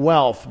pursue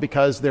wealth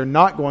because they're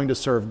not going to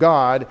serve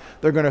God.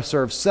 They're going to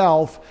serve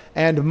self,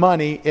 and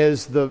money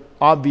is the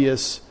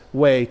obvious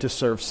way to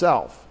serve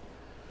self.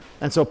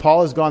 And so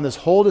Paul has gone this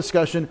whole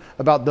discussion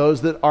about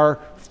those that are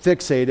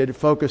fixated,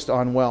 focused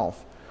on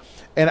wealth.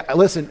 And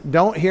listen,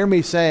 don't hear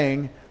me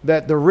saying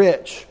that the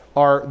rich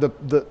are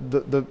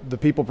the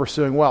people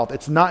pursuing wealth.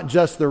 It's not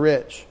just the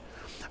rich.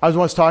 I was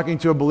once talking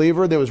to a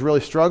believer that was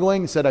really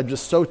struggling. He said, I'm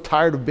just so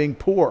tired of being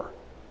poor.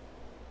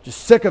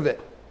 Just sick of it.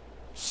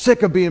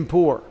 Sick of being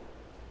poor.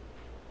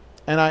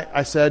 And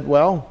I said,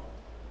 well,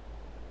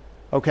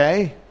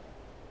 okay.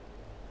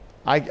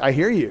 I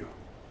hear you.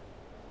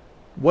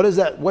 What is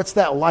that? What's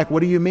that like?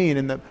 What do you mean?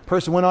 And the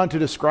person went on to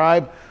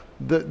describe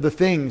the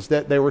things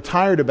that they were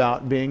tired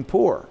about being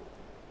poor.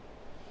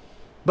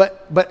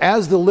 But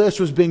as the list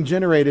was being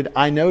generated,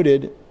 I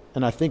noted,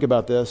 and I think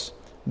about this,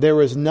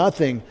 there is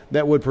nothing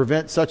that would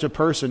prevent such a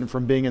person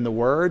from being in the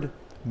Word,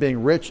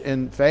 being rich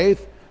in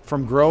faith,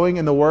 from growing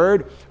in the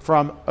Word,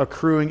 from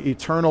accruing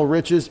eternal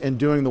riches and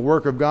doing the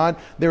work of God.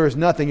 There is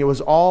nothing. It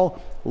was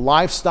all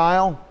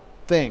lifestyle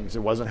things. It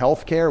wasn't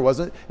health care.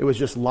 It was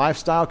just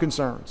lifestyle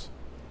concerns.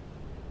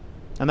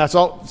 And that's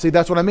all. See,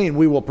 that's what I mean.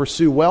 We will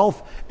pursue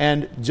wealth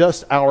and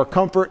just our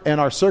comfort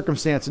and our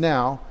circumstance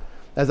now,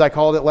 as I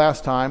called it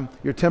last time,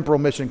 your temporal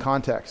mission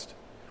context.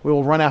 We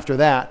will run after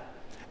that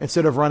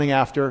instead of running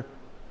after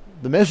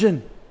the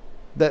mission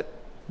that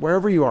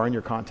wherever you are in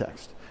your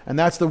context. And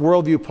that's the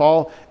worldview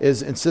Paul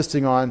is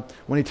insisting on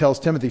when he tells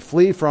Timothy,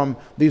 flee from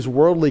these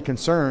worldly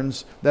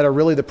concerns that are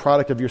really the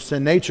product of your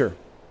sin nature.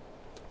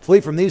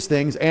 Flee from these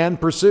things and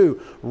pursue.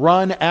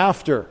 Run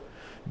after.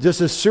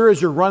 Just as sure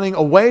as you're running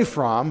away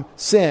from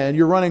sin,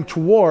 you're running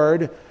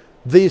toward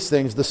these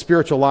things, the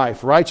spiritual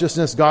life: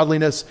 righteousness,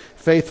 godliness,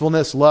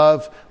 faithfulness,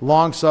 love,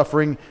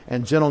 long-suffering,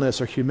 and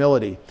gentleness or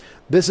humility.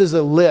 This is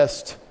a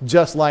list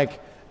just like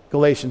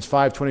Galatians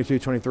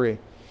 5:22-23.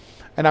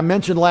 And I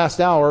mentioned last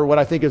hour what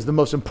I think is the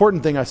most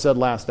important thing I said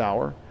last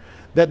hour,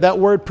 that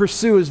word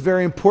pursue is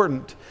very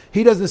important.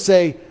 He doesn't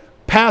say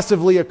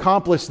passively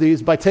accomplish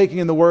these by taking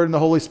in the Word and the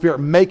Holy Spirit,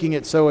 making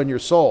it so in your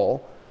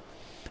soul.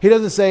 He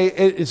doesn't say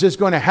it's just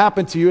going to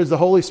happen to you as the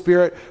Holy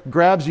Spirit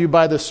grabs you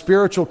by the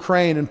spiritual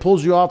crane and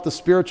pulls you off the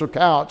spiritual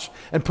couch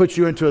and puts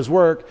you into His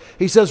work.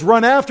 He says,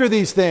 run after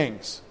these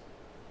things.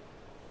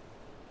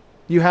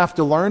 You have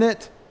to learn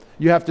it,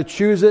 you have to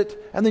choose it,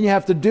 and then you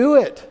have to do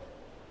it.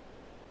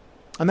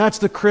 And that's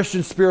the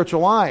Christian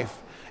spiritual life.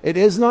 It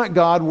is not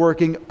God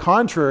working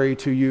contrary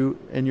to you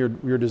and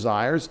your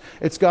desires.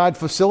 It's God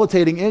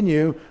facilitating in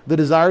you the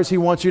desires He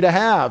wants you to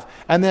have,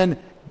 and then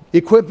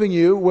equipping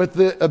you with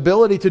the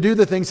ability to do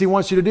the things He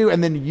wants you to do.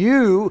 And then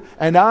you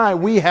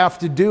and we have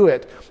to do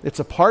it. It's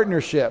a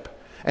partnership.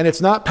 And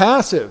it's not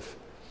passive.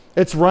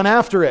 It's run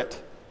after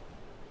it.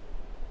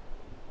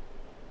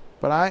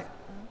 But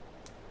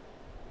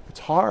it's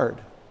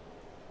hard.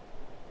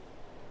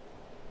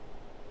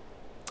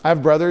 I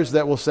have brothers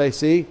that will say,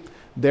 see,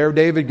 there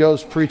David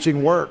goes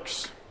preaching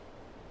works,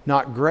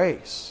 not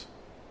grace.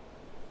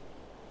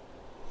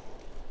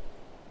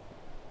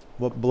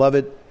 Well,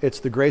 beloved, it's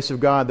the grace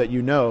of God that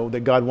you know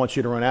that God wants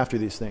you to run after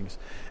these things.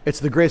 It's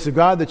the grace of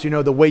God that you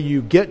know the way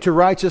you get to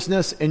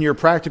righteousness in your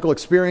practical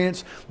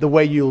experience, the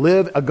way you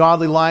live a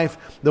godly life,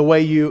 the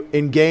way you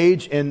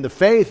engage in the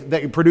faith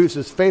that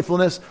produces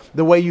faithfulness,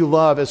 the way you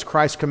love as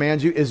Christ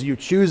commands you, is you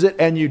choose it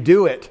and you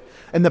do it,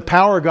 and the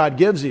power God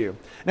gives you.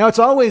 Now, it's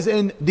always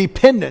in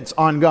dependence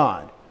on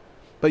God,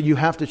 but you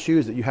have to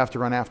choose it. You have to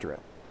run after it.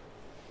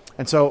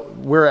 And so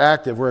we're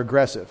active, we're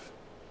aggressive.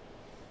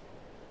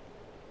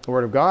 The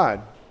Word of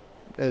God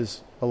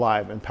is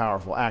alive and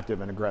powerful,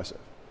 active and aggressive.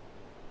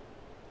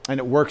 And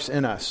it works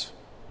in us.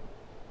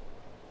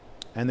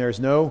 And there's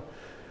no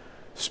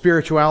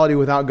spirituality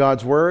without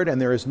God's Word,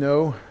 and there is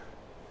no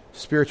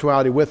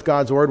spirituality with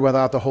God's Word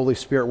without the Holy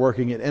Spirit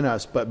working it in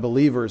us. But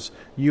believers,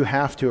 you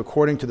have to,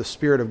 according to the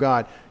Spirit of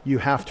God, you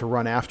have to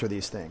run after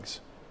these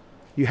things.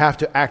 You have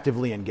to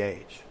actively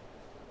engage.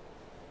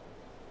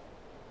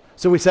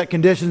 So we set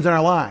conditions in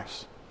our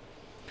lives.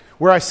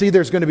 Where I see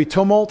there's going to be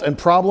tumult and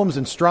problems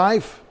and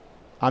strife,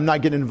 I'm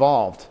not getting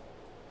involved.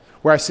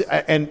 Where I see,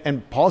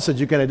 and Paul said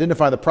you can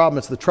identify the problem.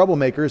 It's the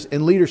troublemakers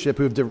in leadership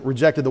who have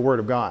rejected the Word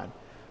of God.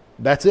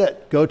 That's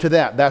it. Go to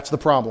that. That's the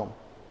problem.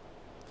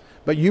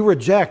 But you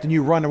reject and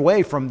you run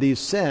away from these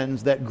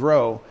sins that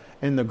grow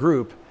in the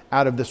group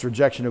out of this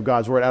rejection of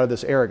God's Word, out of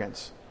this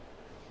arrogance.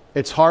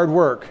 It's hard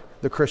work,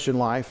 the Christian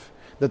life,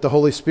 that the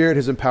Holy Spirit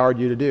has empowered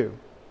you to do.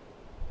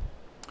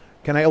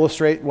 Can I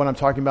illustrate what I'm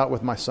talking about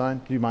with my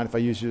son? Do you mind if I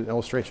use your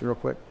illustration real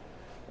quick?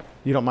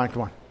 You don't mind?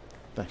 Come on.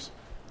 Thanks.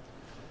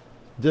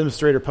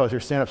 Demonstrator pose here.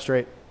 Stand up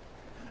straight.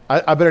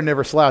 I better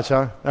never slouch,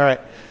 huh? All right.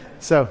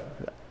 So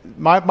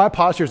my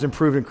posture has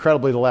improved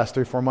incredibly the last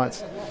 3-4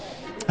 months.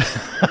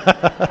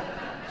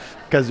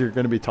 Because you're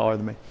going to be taller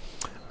than me.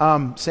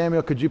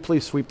 Samuel, could you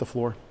please sweep the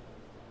floor?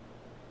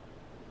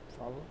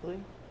 Probably.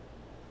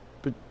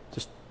 But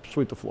just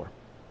sweep the floor.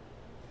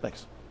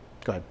 Thanks.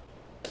 Go ahead.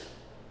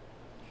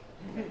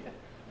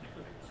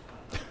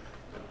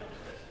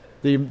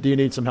 Do you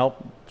need some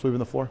help sweeping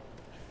the floor?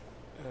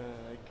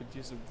 I could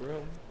use a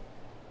broom.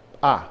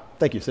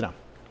 Thank you. Sit down.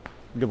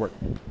 Good work.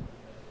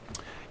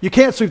 You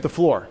can't sweep the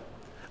floor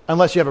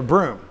unless you have a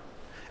broom.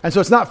 And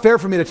so it's not fair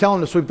for me to tell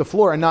him to sweep the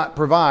floor and not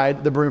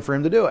provide the broom for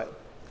him to do it.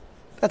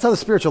 That's how the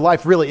spiritual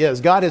life really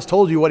is. God has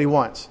told you what He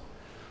wants.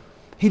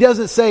 He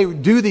doesn't say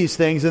do these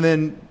things and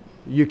then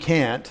you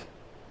can't.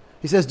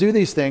 He says do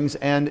these things,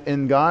 and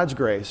in God's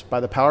grace, by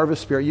the power of His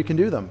Spirit, you can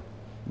do them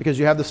because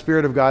you have the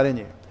Spirit of God in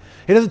you.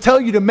 He doesn't tell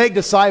you to make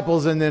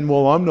disciples and then,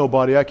 well, I'm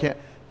nobody, I can't.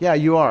 Yeah,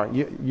 you are.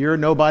 You're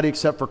nobody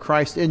except for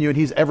Christ in you, and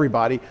He's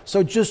everybody.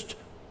 So just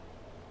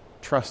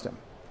trust Him.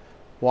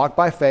 Walk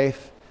by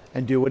faith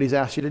and do what He's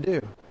asked you to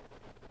do.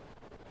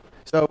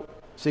 So,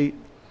 see,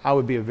 I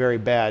would be a very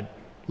bad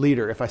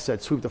leader if I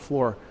said sweep the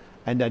floor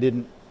and I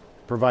didn't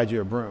provide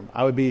you a broom.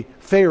 I would be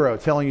Pharaoh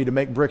telling you to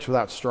make bricks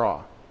without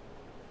straw.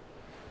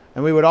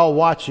 And we would all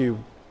watch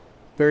you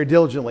very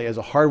diligently as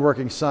a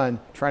hardworking son,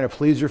 trying to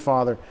please your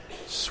father,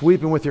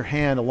 sweeping with your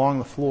hand along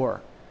the floor.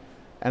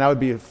 And I would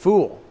be a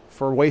fool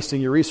for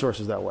wasting your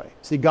resources that way.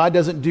 See, God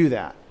doesn't do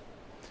that.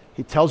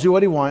 He tells you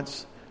what he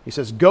wants. He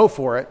says, go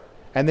for it.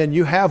 And then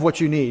you have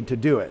what you need to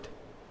do it.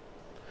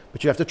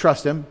 But you have to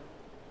trust him.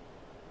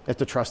 You have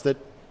to trust that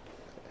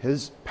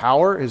his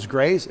power, his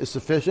grace is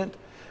sufficient.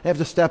 You have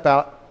to step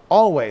out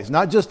always,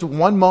 not just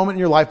one moment in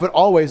your life, but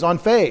always on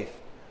faith.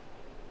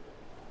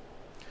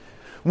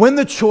 When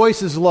the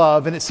choice is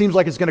love and it seems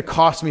like it's going to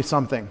cost me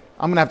something,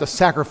 I'm going to have to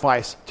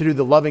sacrifice to do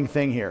the loving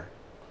thing here.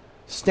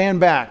 Stand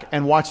back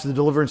and watch the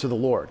deliverance of the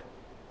Lord.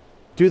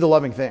 Do the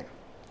loving thing.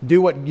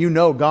 Do what you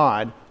know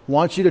God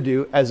wants you to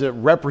do as a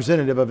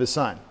representative of his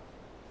son.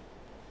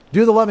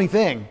 Do the loving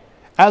thing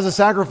as a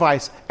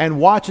sacrifice and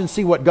watch and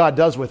see what God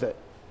does with it.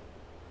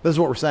 This is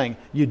what we're saying.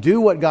 You do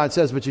what God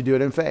says, but you do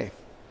it in faith.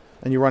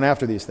 And you run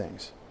after these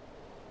things.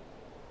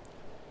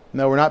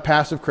 No, we're not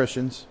passive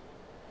Christians.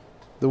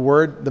 The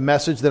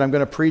message that I'm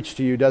going to preach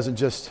to you doesn't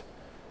just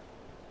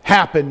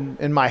happen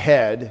in my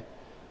head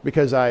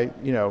because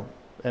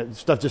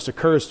stuff just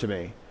occurs to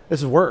me. This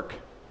is work.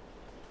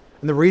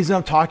 And the reason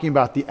I'm talking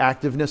about the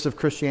activeness of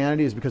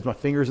Christianity is because my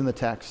finger's in the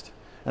text.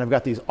 And I've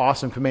got these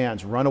awesome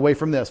commands. Run away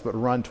from this, but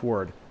run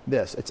toward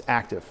this. It's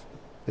active.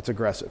 It's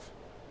aggressive.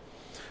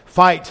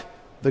 Fight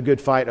the good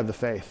fight of the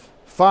faith.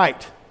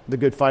 Fight the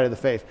good fight of the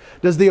faith.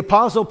 Does the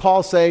Apostle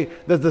Paul say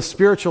that the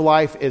spiritual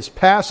life is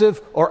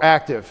passive or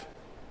active?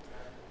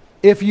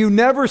 If you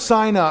never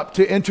sign up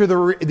to enter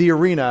the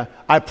arena,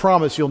 I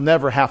promise you'll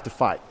never have to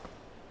fight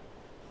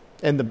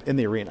in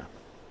the arena.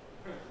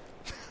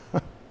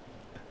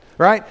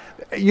 Right?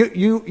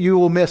 You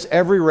will miss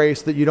every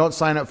race that you don't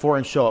sign up for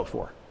and show up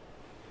for.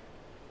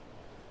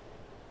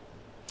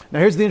 Now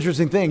here's the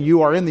interesting thing.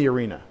 You are in the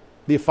arena.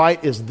 The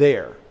fight is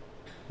there.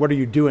 What are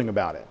you doing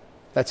about it?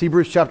 That's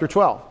Hebrews chapter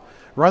 12.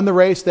 Run the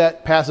race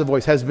that, passive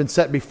voice, has been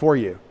set before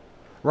you.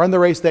 Run the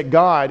race that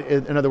God,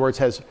 in other words,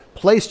 has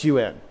placed you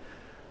in.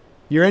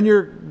 You're in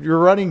your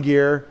running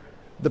gear.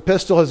 The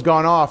pistol has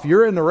gone off.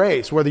 You're in the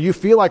race. Whether you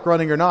feel like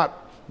running or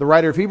not, the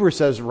writer of Hebrews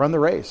says, run the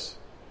race.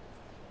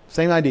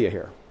 Same idea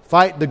here.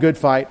 Fight the good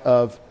fight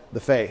of the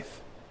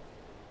faith.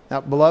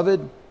 Now,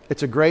 beloved,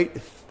 it's a great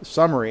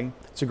summary.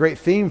 It's a great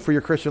theme for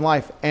your Christian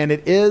life, and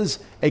it is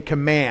a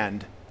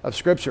command of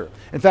Scripture.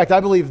 In fact, I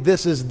believe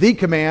this is the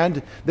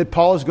command that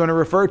Paul is going to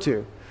refer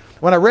to.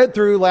 When I read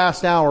through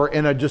last hour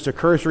in just a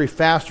cursory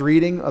fast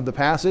reading of the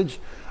passage,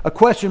 a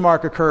question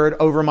mark occurred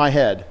over my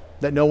head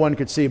that no one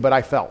could see, but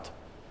I felt.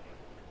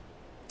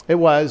 It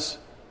was,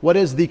 what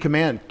is the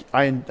command?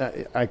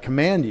 I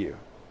command you.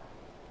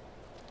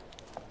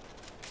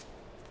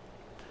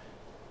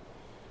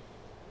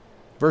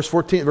 Verse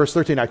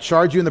 13, I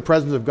charge you in the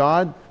presence of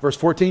God. Verse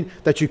 14,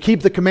 that you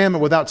keep the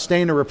commandment without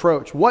stain or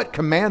reproach. What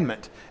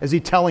commandment is he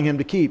telling him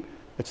to keep?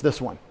 It's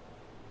this one.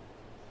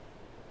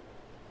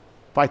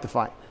 Fight the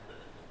fight.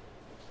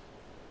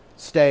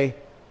 Stay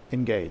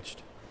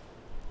engaged.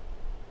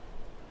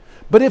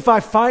 But if I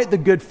fight the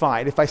good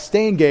fight, if I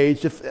stay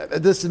engaged,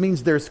 this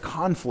means there's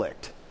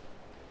conflict.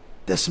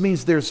 This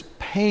means there's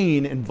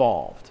pain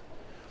involved.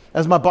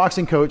 As my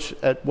boxing coach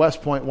at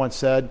West Point once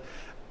said,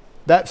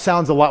 that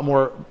sounds a lot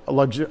more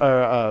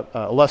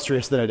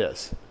illustrious than it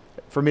is.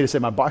 For me to say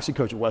my boxing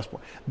coach at West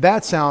Point,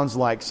 that sounds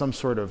like some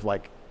sort of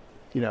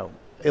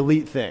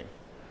elite thing.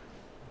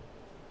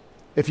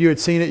 If you had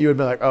seen it, you would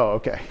be like, oh,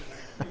 okay.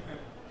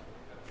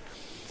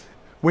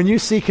 When you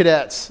see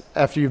cadets,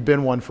 after you've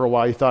been one for a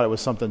while, you thought it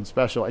was something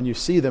special, and you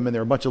see them and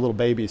they're a bunch of little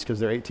babies because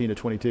they're 18 to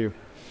 22.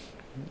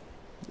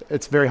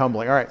 It's very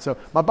humbling. All right, so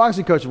my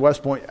boxing coach at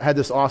West Point had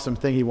this awesome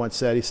thing he once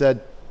said. He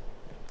said,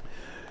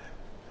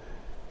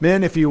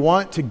 men, if you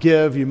want to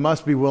give, you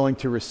must be willing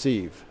to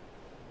receive.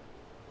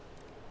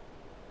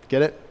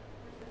 Get it?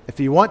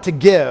 If you want to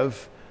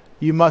give,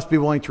 you must be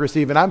willing to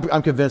receive. And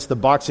I'm convinced the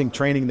boxing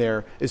training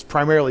there is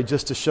primarily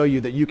just to show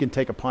you that you can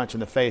take a punch in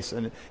the face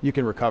and you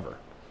can recover.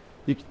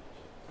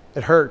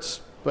 It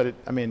hurts, but it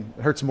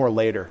hurts more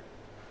later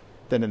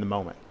than in the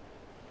moment.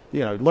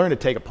 Learn to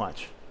take a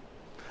punch.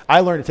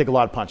 I learned to take a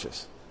lot of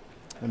punches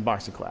in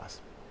boxing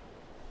class.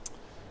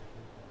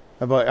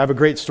 I have a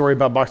great story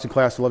about boxing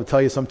class I'd love to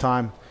tell you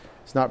sometime.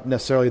 It's not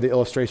necessarily the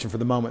illustration for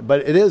the moment,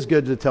 but it is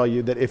good to tell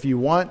you that if you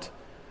want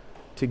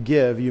to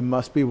give, you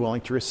must be willing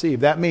to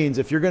receive. That means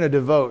if you're going to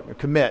devote or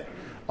commit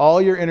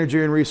all your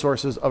energy and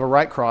resources of a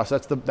right cross,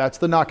 that's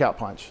the knockout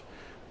punch.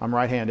 I'm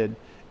right-handed.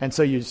 And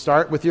so you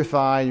start with your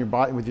thigh, your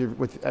body,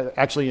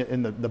 actually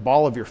in the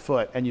ball of your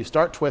foot, and you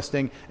start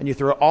twisting, and you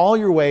throw all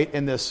your weight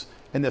in this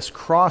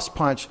cross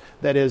punch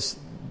that is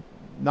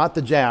not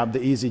the jab,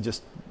 the easy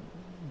just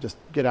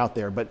get out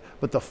there, but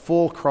the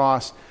full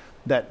cross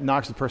that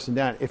knocks the person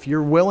down. If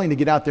you're willing to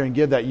get out there and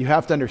give that, you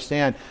have to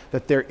understand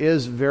that there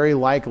is very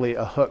likely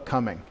a hook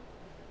coming,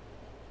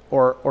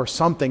 or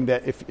something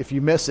that if you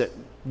miss it,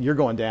 you're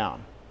going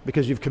down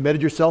because you've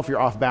committed yourself,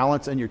 you're off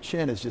balance, and your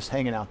chin is just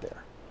hanging out there.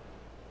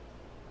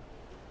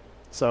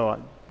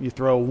 So you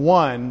throw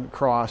one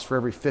cross for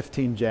every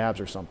 15 jabs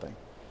or something.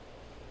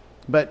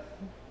 But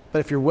But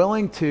if you're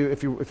willing to,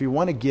 if you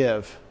want to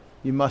give,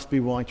 you must be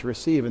willing to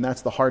receive. And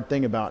that's the hard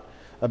thing about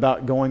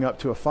going up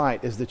to a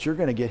fight, is that you're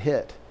going to get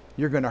hit.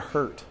 You're going to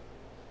hurt.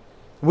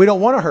 We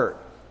don't want to hurt,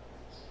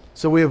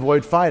 so we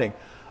avoid fighting.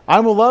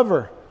 I'm a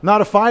lover,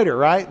 not a fighter,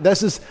 right?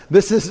 This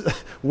is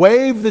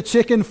wave the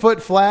chicken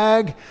foot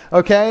flag,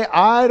 okay?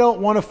 I don't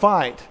want to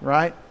fight,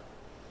 right?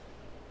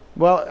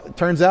 Well, it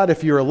turns out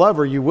if you're a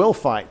lover, you will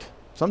fight.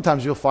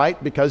 Sometimes you'll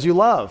fight because you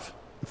love.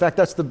 In fact,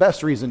 that's the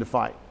best reason to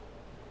fight.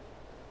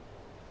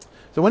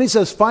 So when he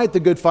says fight the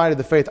good fight of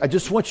the faith, I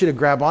just want you to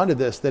grab onto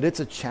this, that it's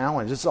a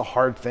challenge. It's a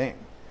hard thing.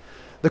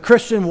 The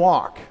Christian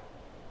walk,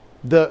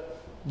 the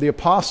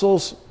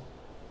apostles'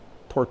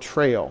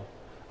 portrayal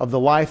of the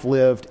life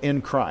lived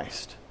in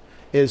Christ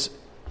is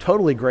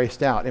totally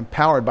graced out,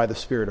 empowered by the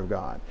Spirit of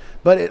God.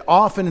 But it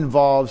often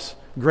involves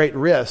great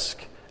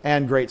risk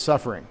and great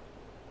suffering.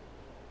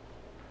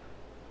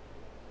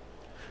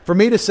 For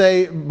me to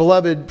say,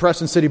 beloved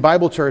Preston City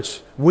Bible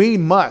Church, we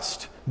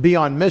must be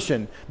on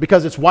mission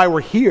because it's why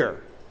we're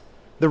here.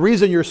 The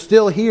reason you're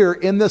still here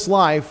in this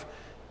life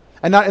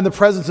and not in the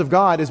presence of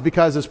God is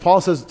because, as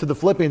Paul says to the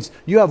Philippians,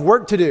 you have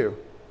work to do.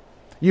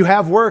 You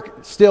have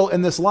work still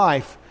in this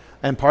life,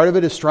 and part of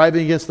it is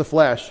striving against the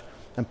flesh,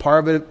 and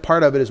part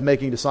of it is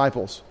making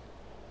disciples.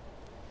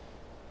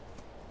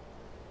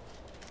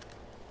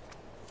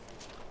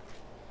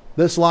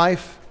 This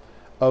life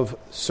of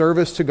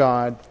service to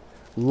God,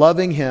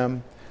 loving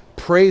Him,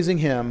 praising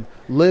Him,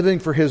 living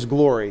for His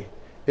glory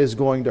is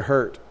going to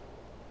hurt.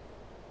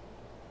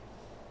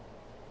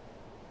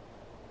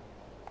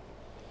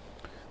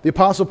 The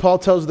Apostle Paul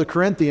tells the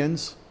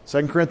Corinthians,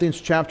 2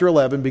 Corinthians chapter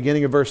 11,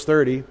 beginning of verse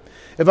 30,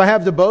 if I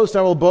have to boast,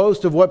 I will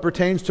boast of what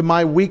pertains to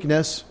my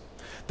weakness.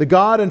 The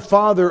God and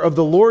Father of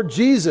the Lord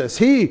Jesus,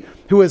 He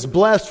who is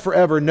blessed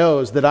forever,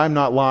 knows that I'm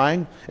not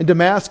lying. In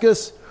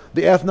Damascus,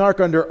 the ethnarch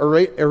under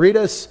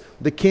Aretas,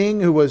 the king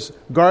who was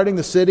guarding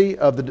the city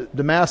of the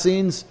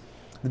Damascenes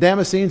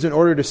in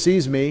order to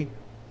seize me,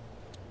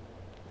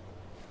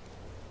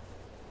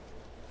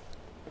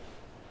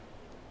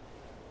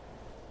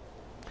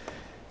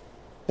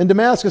 in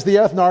Damascus, the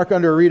ethnarch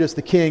under Aretas,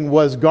 the king,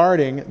 was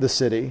guarding the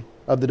city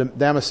of the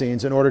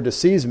Damascenes in order to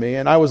seize me,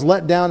 and I was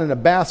let down in a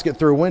basket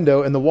through a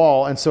window in the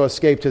wall and so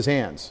escaped his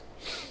hands.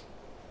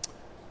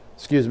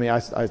 Excuse me, I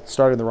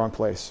started in the wrong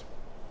place.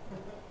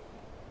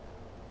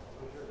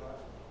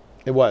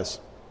 It was.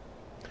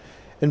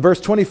 In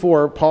verse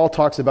 24, Paul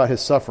talks about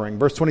his suffering.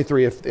 Verse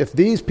 23, if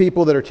these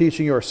people that are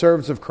teaching you are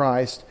servants of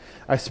Christ,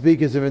 I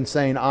speak as if in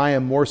saying I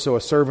am more so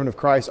a servant of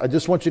Christ. I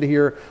just want you to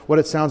hear what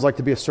it sounds like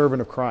to be a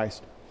servant of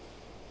Christ.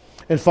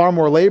 In far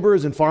more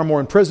labors, in far more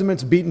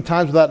imprisonments, beaten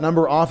times without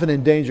number, often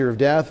in danger of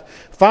death.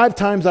 5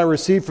 times I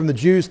received from the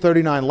Jews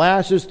 39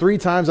 lashes. 3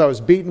 times I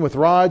was beaten with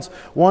rods.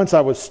 Once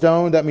I was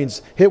stoned. That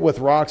means hit with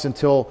rocks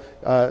until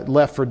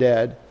left for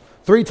dead.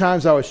 3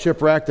 times I was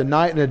shipwrecked. A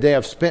night and a day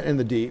I've spent in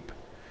the deep.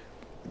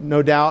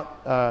 No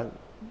doubt,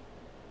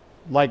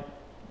 like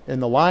in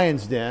the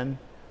lion's den,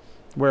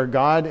 where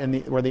God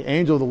and where the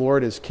angel of the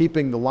Lord is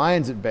keeping the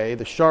lions at bay,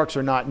 the sharks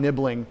are not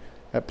nibbling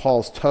at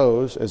Paul's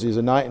toes as he's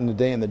a night and a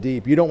day in the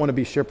deep. You don't want to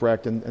be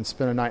shipwrecked and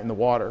spend a night in the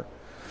water.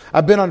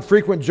 I've been on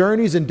frequent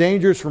journeys and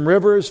dangers from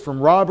rivers,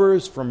 from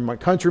robbers, from my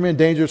countrymen,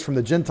 dangers from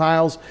the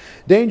Gentiles,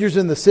 dangers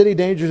in the city,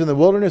 dangers in the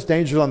wilderness,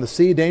 dangers on the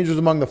sea, dangers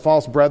among the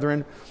false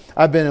brethren.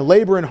 I've been in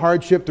labor and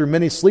hardship through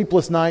many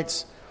sleepless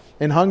nights,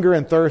 in hunger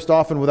and thirst,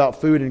 often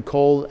without food and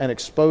cold and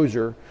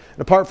exposure.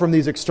 And apart from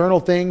these external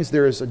things,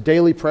 there is a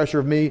daily pressure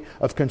of me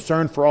of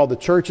concern for all the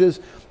churches.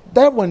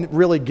 That one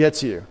really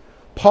gets you.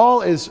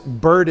 Paul is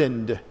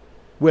burdened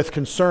with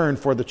concern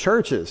for the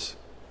churches.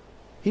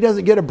 He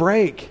doesn't get a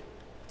break.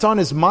 It's on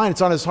his mind.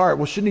 It's on his heart.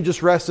 Well, shouldn't he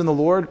just rest in the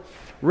Lord?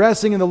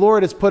 Resting in the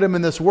Lord has put him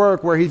in this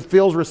work where he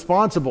feels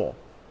responsible.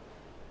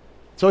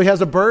 So he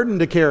has a burden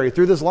to carry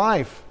through this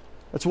life.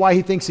 That's why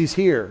he thinks he's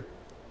here.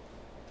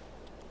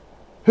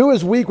 Who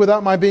is weak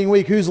without my being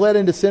weak? Who's led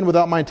into sin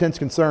without my intense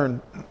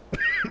concern?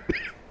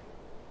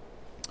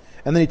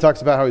 And then he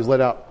talks about how he's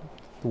let out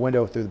the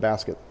window through the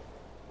basket.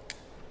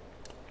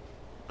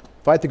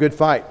 Fight the good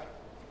fight.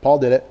 Paul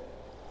did it.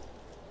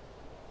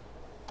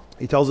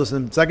 He tells us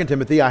in 2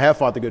 Timothy, I have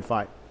fought the good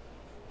fight.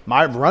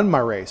 I've run my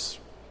race.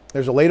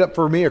 There's a laid up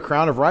for me a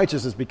crown of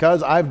righteousness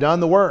because I've done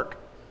the work.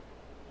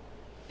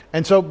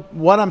 And so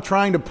what I'm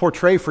trying to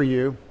portray for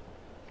you,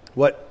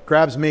 what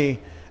grabs me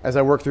as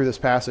I work through this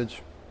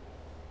passage,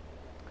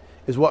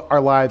 is what our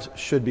lives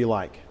should be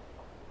like.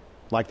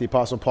 Like the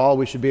Apostle Paul,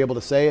 we should be able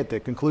to say at the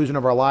conclusion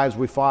of our lives,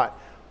 we fought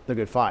the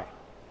good fight.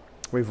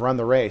 We've run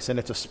the race, and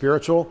it's a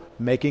spiritual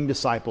making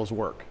disciples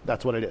work.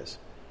 That's what it is.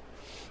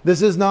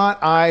 This is not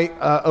I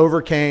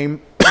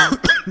overcame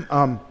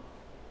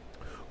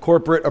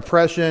corporate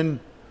oppression,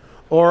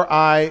 or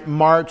I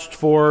marched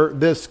for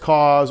this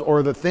cause,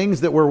 or the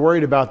things that we're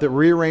worried about that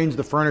rearrange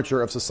the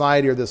furniture of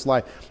society or this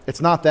life.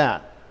 It's not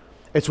that.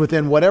 It's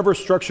within whatever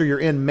structure you're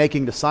in,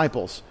 making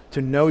disciples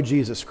to know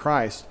Jesus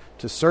Christ,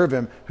 to serve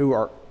Him, who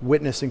are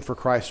witnessing for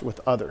Christ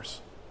with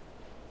others.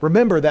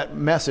 Remember that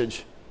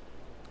message.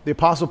 The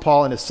Apostle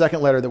Paul, in his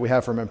second letter that we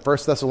have from him, 1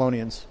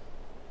 Thessalonians,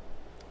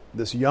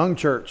 this young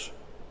church.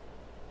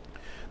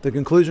 The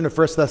conclusion of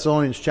 1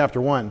 Thessalonians chapter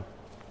 1,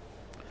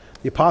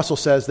 the apostle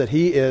says that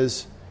he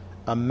is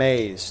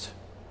amazed.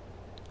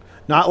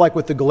 Not like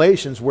with the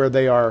Galatians where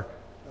they're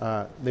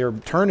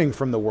turning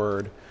from the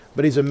word,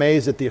 but he's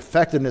amazed at the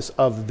effectiveness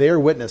of their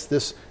witness,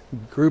 this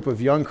group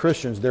of young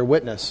Christians, their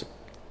witness.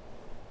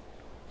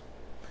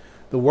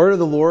 The word of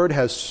the Lord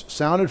has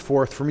sounded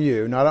forth from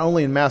you, not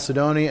only in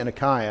Macedonia and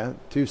Achaia,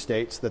 2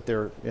 states that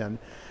they're in,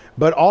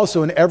 but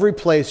also in every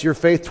place your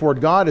faith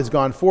toward God has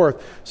gone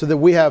forth, so that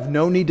we have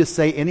no need to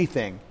say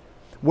anything.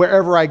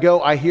 Wherever I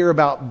go, I hear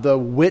about the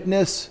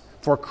witness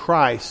for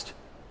Christ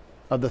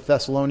of the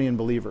Thessalonian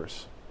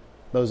believers,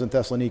 those in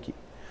Thessaloniki.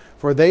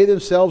 For they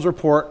themselves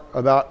report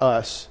about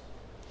us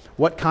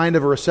what kind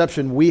of a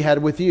reception we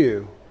had with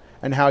you,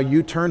 and how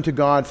you turned to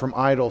God from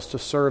idols to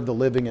serve the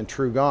living and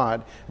true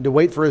God, and to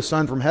wait for his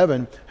Son from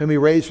heaven, whom he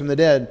raised from the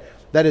dead,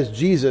 that is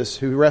Jesus,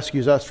 who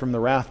rescues us from the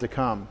wrath to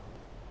come.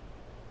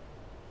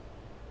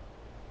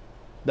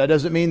 That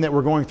doesn't mean that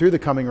we're going through the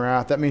coming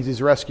wrath. That means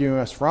he's rescuing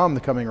us from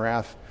the coming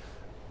wrath,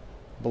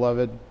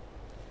 beloved.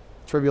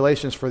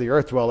 Tribulation is for the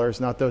earth dwellers,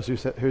 not those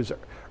whose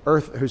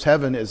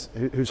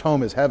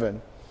home is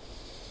heaven.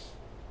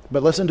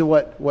 But listen to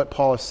what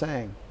Paul is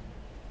saying.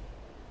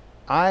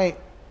 I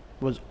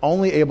was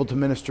only able to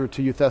minister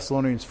to you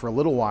Thessalonians for a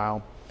little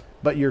while,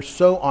 but you're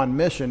so on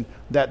mission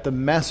that the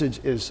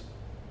message is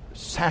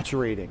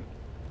saturating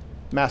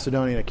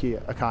Macedonia and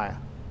Achaia.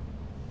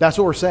 That's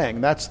what we're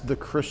saying. That's the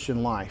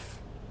Christian life.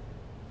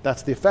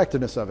 That's the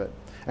effectiveness of it.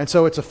 And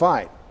so it's a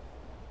fight.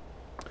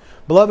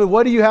 Beloved,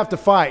 what do you have to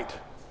fight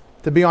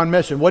to be on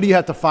mission? What do you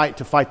have to fight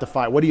the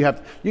fight? What do you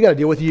have? You got to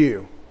deal with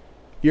you.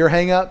 Your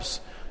hang-ups.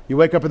 You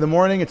wake up in the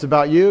morning, it's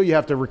about you. You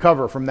have to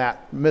recover from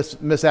that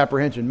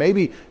misapprehension.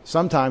 Maybe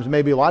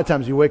a lot of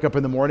times you wake up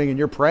in the morning and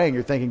you're praying.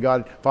 You're thinking,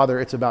 God, Father,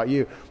 it's about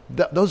you.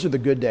 Those are the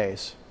good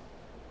days.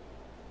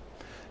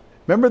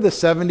 Remember the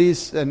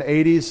 70s and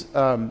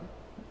 80s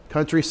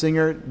country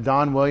singer,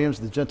 Don Williams,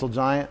 the Gentle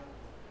Giant?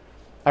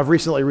 I've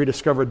recently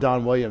rediscovered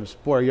Don Williams.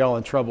 Boy, are y'all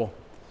in trouble.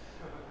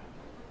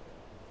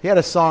 He had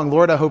a song,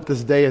 Lord, I Hope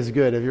This Day Is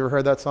Good. Have you ever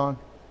heard that song?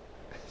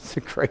 It's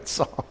a great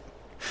song.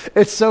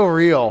 It's so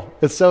real.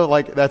 It's so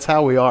that's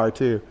how we are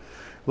too.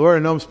 Lord, I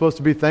know I'm supposed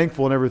to be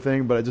thankful and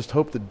everything, but I just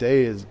hope the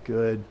day is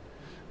good.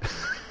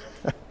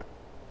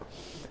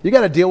 You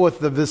got to deal with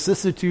the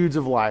vicissitudes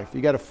of life.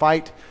 You got to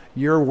fight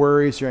your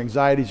worries, your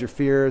anxieties, your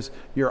fears,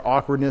 your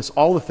awkwardness,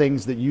 all the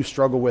things that you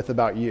struggle with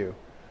about you.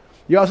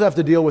 You also have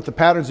to deal with the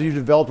patterns that you've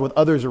developed with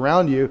others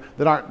around you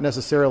that aren't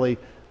necessarily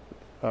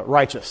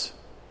righteous.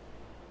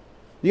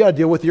 You got to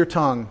deal with your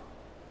tongue.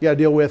 You got to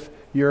deal with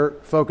your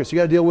focus. You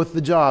got to deal with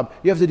the job.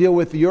 You have to deal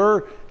with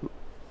your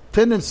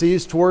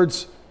tendencies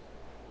towards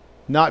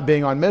not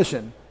being on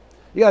mission.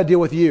 You got to deal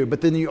with you,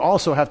 but then you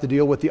also have to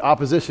deal with the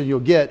opposition you'll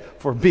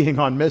get for being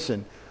on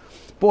mission.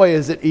 Boy,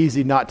 is it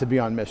easy not to be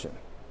on mission.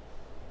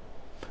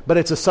 But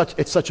it's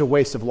such a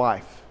waste of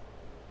life.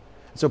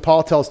 So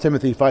Paul tells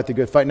Timothy, fight the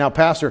good fight. Now,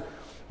 pastor,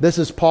 this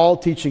is Paul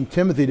teaching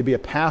Timothy to be a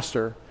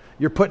pastor.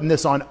 You're putting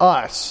this on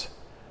us,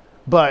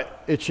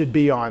 but it should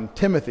be on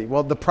Timothy.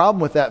 Well, the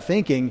problem with that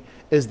thinking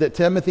is that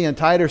Timothy and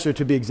Titus are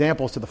to be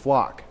examples to the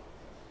flock.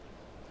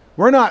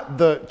 We're not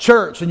the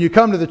church, and you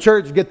come to the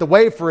church, get the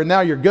wafer, and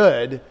now you're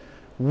good.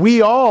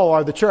 We all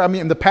are the church. I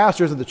mean, the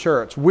pastors of the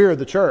church. We're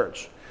the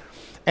church.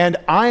 And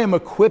I am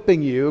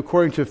equipping you,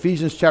 according to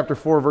Ephesians chapter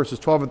 4, verses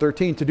 12 and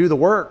 13, to do the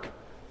work.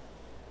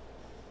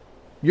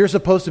 You're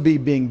supposed to be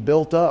being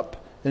built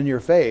up in your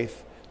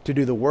faith to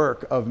do the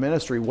work of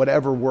ministry,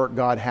 whatever work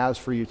God has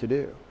for you to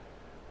do.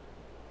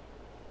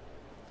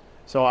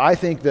 So I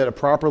think that a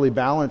properly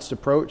balanced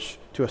approach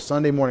to a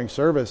Sunday morning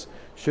service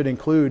should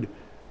include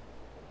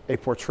a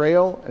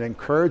portrayal, an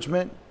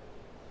encouragement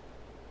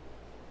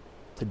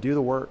to do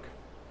the work.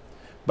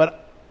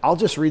 But I'll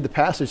just read the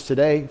passage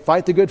today.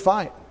 Fight the good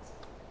fight.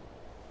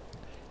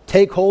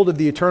 Take hold of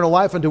the eternal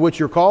life unto which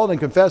you're called and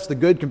confess the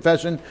good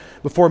confession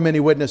before many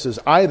witnesses,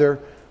 either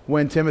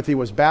when Timothy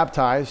was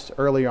baptized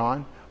early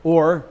on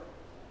or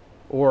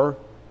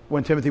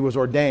when Timothy was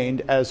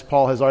ordained, as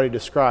Paul has already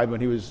described,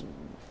 when he was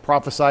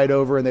prophesied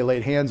over and they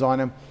laid hands on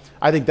him.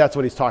 I think that's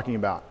what he's talking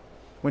about,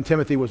 when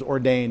Timothy was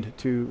ordained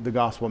to the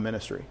gospel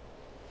ministry.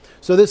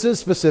 So this is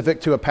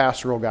specific to a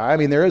pastoral guy. I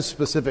mean, there is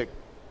specific,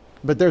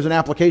 but there's an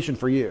application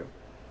for you.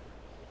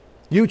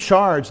 You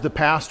charge the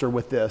pastor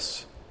with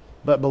this,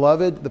 but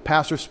beloved, the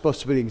pastor is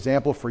supposed to be an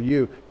example for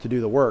you to do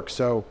the work,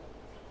 so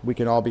we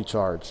can all be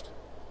charged.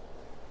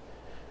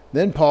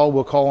 Then Paul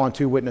will call on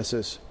two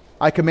witnesses.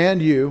 I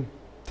command you,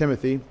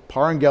 Timothy,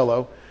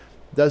 parangelo,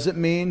 doesn't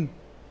mean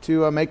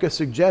to make a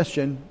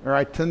suggestion, or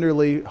I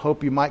tenderly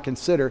hope you might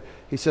consider.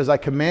 He says, I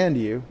command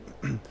you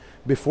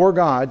before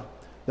God,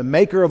 the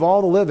maker of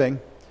all the living,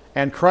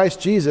 and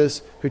Christ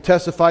Jesus, who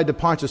testified to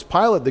Pontius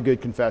Pilate the good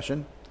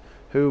confession,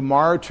 who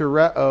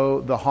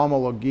martyreo the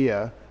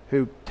homologia,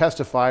 who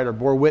testified or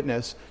bore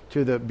witness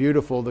to the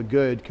beautiful, the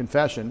good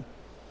confession.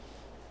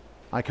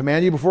 I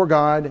command you before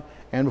God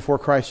and before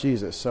Christ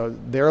Jesus. So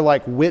they're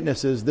like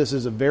witnesses. This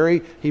is a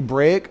very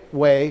Hebraic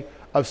way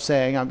of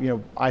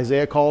saying,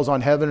 Isaiah calls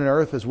on heaven and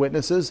earth as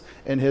witnesses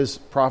in his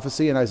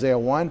prophecy in Isaiah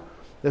 1.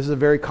 This is a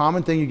very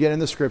common thing you get in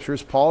the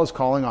Scriptures. Paul is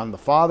calling on the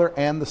Father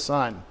and the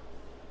Son.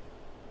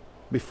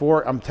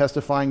 I'm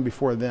testifying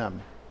before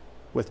them,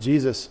 with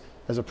Jesus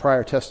as a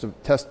prior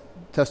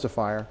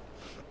testifier,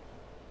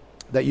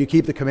 that you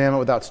keep the commandment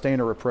without stain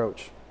or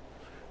reproach.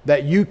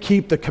 That you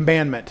keep the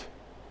commandment.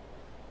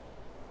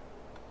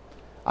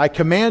 I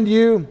command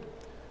you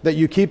that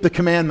you keep the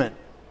commandment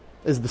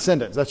is the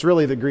sentence. That's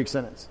really the Greek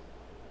sentence.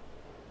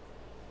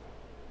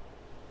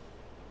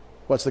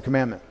 What's the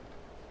commandment?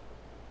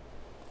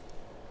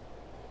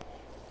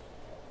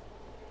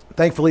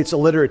 Thankfully, it's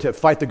alliterative.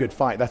 Fight the good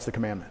fight. That's the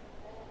commandment.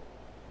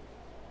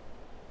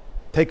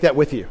 Take that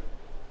with you.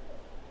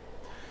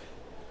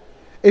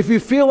 If you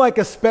feel like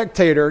a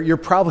spectator, you're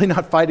probably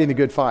not fighting the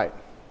good fight.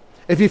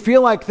 If you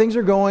feel like things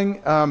are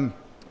going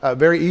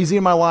very easy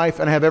in my life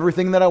and I have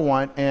everything that I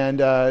want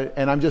and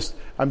I'm just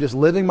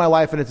living my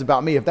life and it's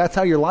about me, if that's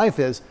how your life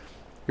is,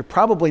 you're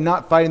probably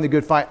not fighting the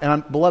good fight.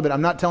 And beloved,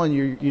 I'm not telling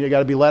you got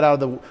to be let out of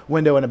the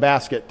window in a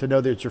basket to know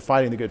that you're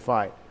fighting the good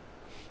fight.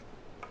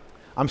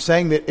 I'm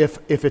saying that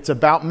if it's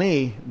about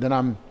me, then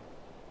I'm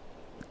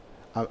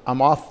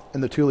off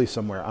in the Thule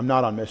somewhere. I'm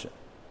not on mission.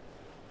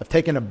 I've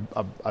taken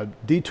a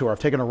detour. I've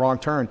taken a wrong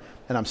turn,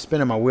 and I'm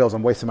spinning my wheels.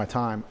 I'm wasting my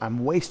time.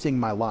 I'm wasting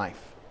my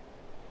life.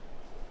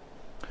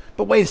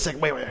 But wait a second.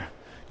 Wait.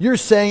 You're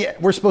saying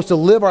we're supposed to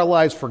live our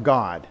lives for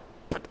God.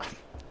 But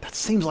that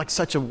seems like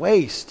such a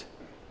waste.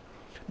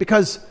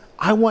 Because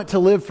I want to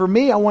live for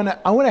me. I want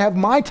to have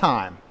my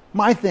time,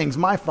 my things,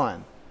 my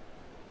fun.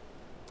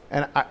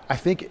 And I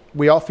think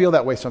we all feel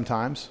that way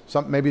sometimes,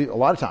 maybe a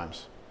lot of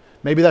times.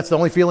 Maybe that's the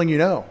only feeling you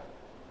know.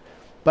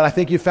 But I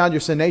think you found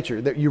your sin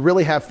nature, that you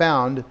really have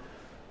found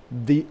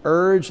the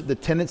urge, the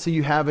tendency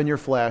you have in your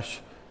flesh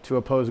to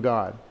oppose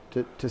God,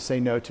 to say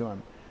no to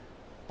Him.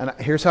 And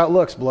here's how it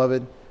looks,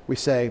 beloved. We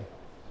say,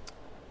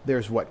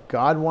 there's what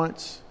God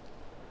wants,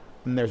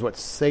 and there's what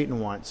Satan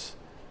wants.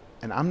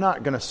 And I'm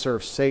not going to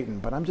serve Satan,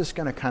 but I'm just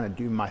going to kind of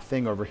do my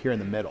thing over here in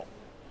the middle.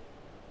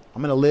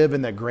 I'm going to live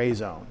in the gray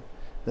zone.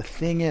 The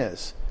thing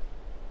is,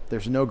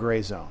 there's no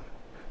gray zone.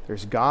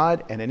 There's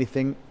God and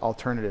anything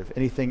alternative,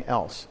 anything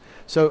else.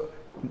 So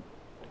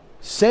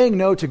saying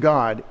no to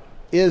God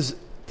is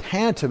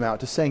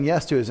tantamount to saying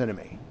yes to His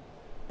enemy.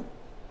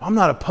 I'm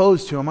not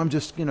opposed to Him. I'm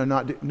just,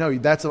 not. No,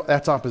 that's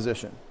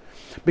opposition.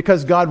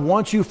 Because God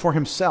wants you for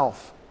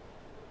Himself.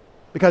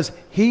 Because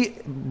He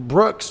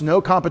brooks no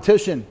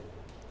competition.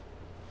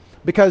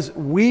 Because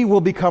we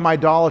will become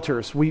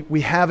idolaters.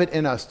 We have it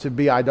in us to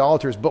be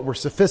idolaters, but we're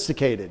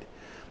sophisticated.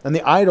 And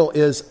the idol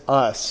is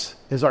us,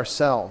 is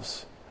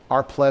ourselves,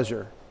 our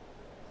pleasure.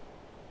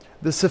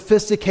 The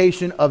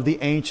sophistication of the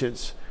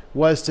ancients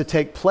was to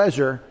take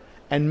pleasure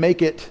and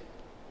make it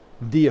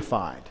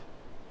deified,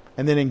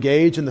 and then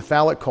engage in the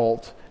phallic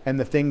cult and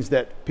the things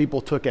that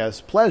people took as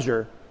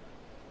pleasure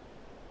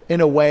in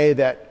a way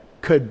that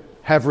could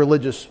have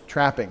religious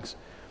trappings.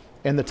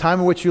 In the time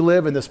in which you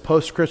live, in this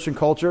post-Christian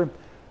culture,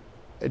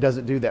 it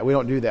doesn't do that. We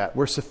don't do that.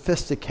 We're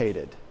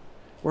sophisticated.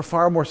 We're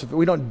far more sophisticated.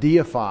 We don't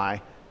deify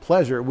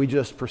pleasure. We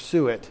just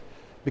pursue it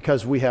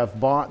because we have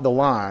bought the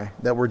lie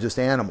that we're just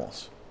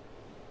animals.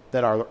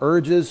 That our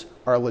urges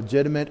are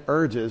legitimate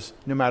urges,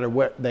 no matter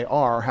what they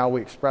are, how we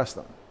express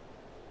them.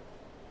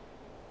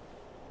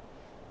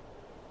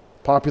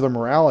 Popular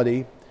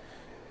morality,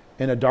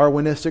 in a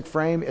Darwinistic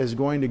frame, is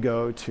going to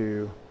go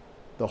to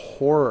the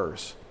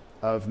horrors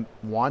of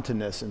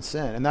wantonness and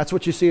sin. And that's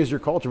what you see as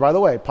your culture. By the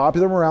way,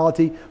 popular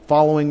morality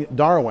following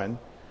Darwin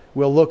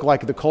will look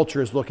like the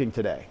culture is looking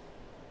today.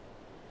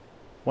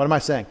 What am I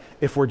saying?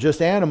 If we're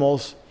just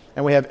animals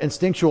and we have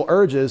instinctual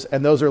urges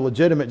and those are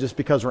legitimate just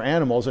because we're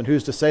animals, and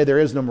who's to say there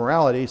is no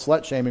morality,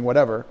 slut shaming,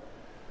 whatever,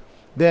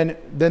 then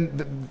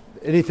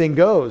anything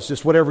goes,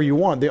 just whatever you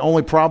want. The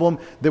only problem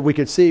that we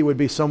could see would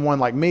be someone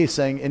like me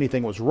saying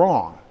anything was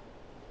wrong.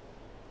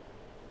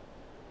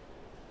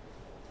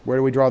 Where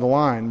do we draw the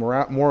line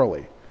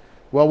morally?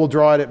 Well, we'll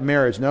draw it at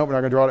marriage. No, we're not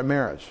going to draw it at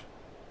marriage.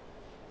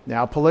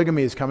 Now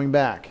polygamy is coming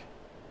back.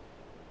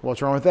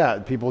 What's wrong with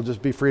that? People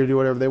just be free to do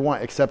whatever they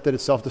want, except that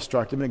it's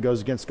self-destructive and it goes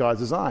against God's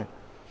design.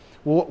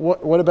 Well,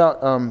 what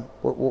about,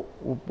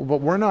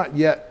 but we're not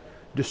yet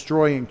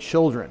destroying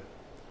children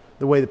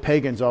the way the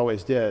pagans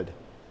always did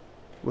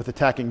with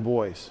attacking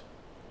boys,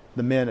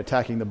 the men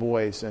attacking the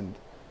boys, and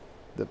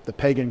the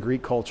pagan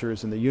Greek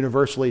cultures and the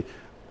universally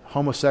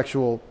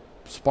homosexual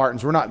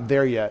Spartans. We're not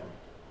there yet.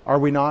 Are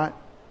we not?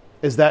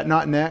 Is that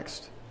not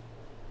next?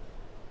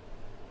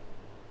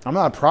 I'm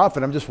not a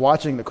prophet. I'm just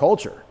watching the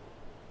culture.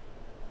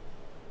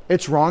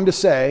 It's wrong to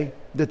say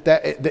that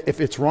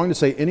if it's wrong to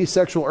say any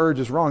sexual urge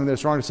is wrong, then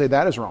it's wrong to say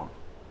that is wrong.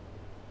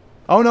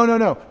 Oh,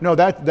 no.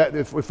 That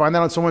if we find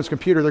that on someone's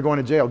computer, they're going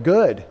to jail.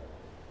 Good.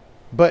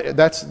 But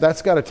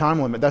that's got a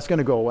time limit. That's going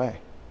to go away.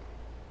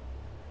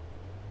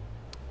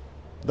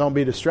 Don't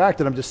be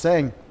distracted. I'm just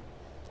saying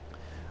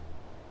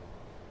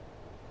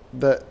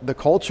the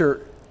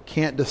culture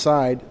can't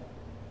decide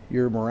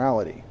your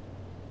morality.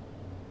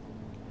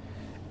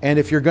 And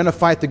if you're going to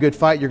fight the good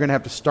fight, you're going to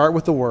have to start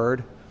with the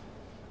Word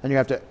and you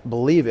have to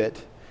believe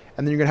it,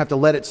 and then you're going to have to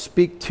let it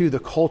speak to the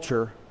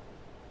culture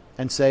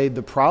and say,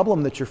 the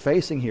problem that you're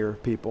facing here,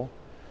 people,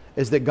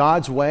 is that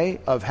God's way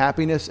of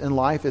happiness in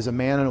life is a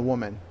man and a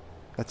woman.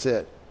 That's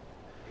it.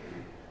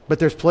 But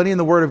there's plenty in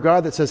the Word of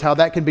God that says how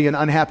that can be an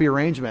unhappy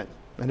arrangement.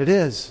 And it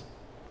is.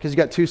 Because you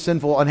got two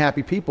sinful,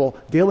 unhappy people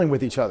dealing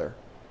with each other.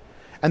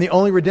 And the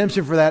only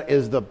redemption for that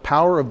is the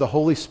power of the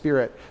Holy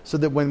Spirit, so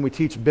that when we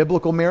teach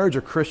biblical marriage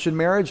or Christian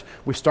marriage,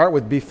 we start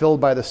with be filled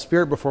by the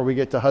Spirit before we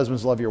get to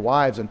husbands love your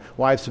wives and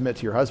wives submit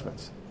to your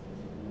husbands.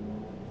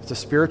 It's a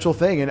spiritual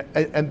thing.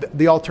 And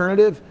the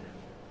alternative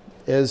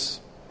is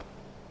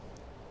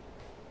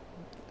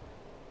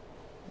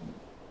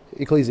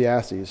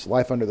Ecclesiastes,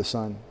 life under the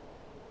sun.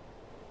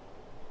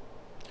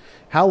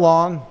 How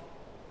long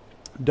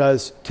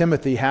does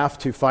Timothy have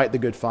to fight the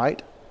good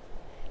fight?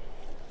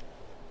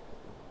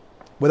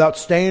 Without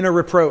stain or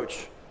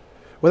reproach,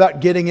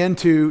 without getting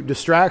into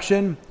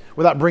distraction,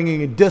 without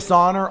bringing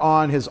dishonor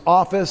on his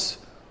office.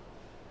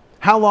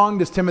 How long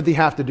does Timothy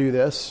have to do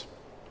this?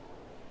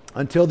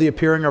 Until the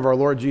appearing of our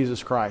Lord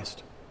Jesus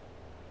Christ.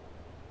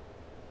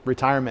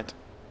 Retirement.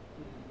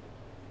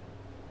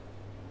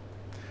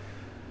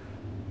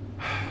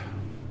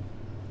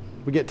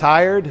 We get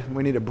tired,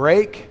 we need a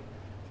break.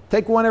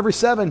 Take one every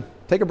 7.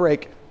 Take a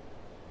break.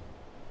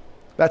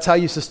 That's how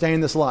you sustain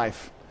this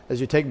life,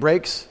 as you take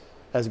breaks,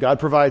 as God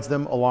provides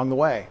them along the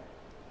way.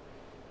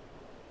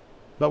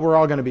 But we're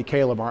all going to be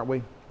Caleb, aren't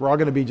we? We're all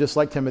going to be just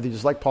like Timothy,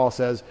 just like Paul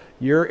says,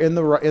 you're in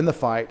the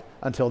fight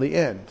until the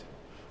end.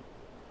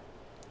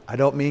 I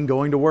don't mean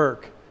going to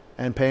work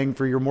and paying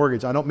for your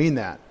mortgage. I don't mean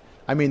that.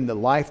 I mean the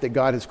life that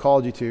God has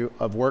called you to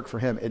of work for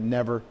Him. It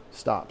never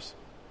stops.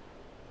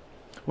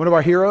 One of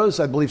our heroes,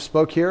 I believe,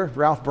 spoke here.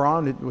 Ralph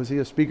Braun, was he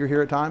a speaker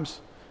here at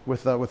times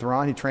with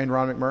Ron? He trained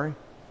Ron McMurray.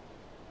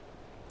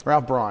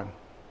 Ralph Braun,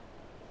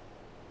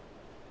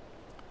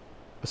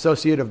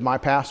 associate of my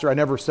pastor. I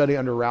never studied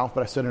under Ralph,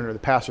 but I studied under the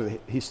pastor that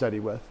he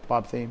studied with,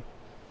 Bob Thiem.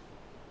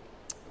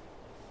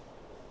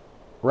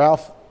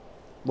 Ralph,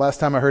 last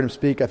time I heard him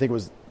speak, I think it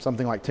was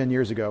something like 10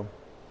 years ago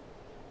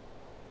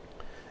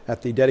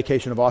at the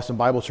dedication of Austin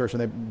Bible Church when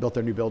they built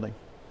their new building.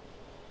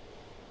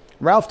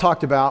 Ralph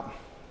talked about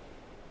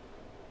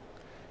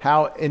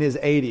how in his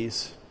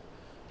 80s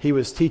he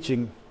was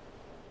teaching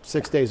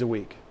 6 days a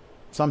week,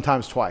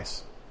 sometimes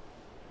twice.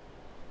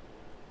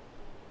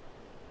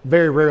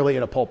 Very rarely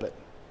in a pulpit.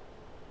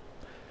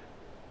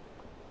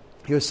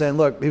 He was saying,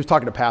 look, he was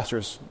talking to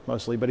pastors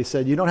mostly, but he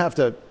said, you don't have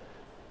to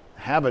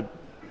have a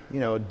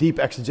deep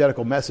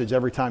exegetical message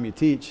every time you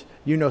teach.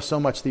 You know so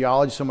much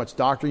theology, so much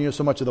doctrine, you know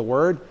so much of the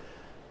Word.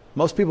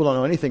 Most people don't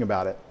know anything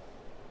about it.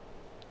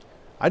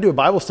 I do a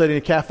Bible study in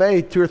a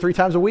cafe 2 or 3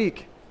 times a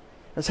week.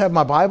 I just have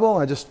my Bible,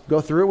 and I just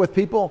go through it with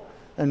people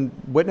and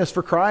witness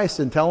for Christ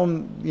and tell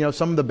them,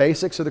 some of the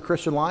basics of the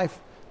Christian life,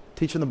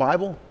 teaching the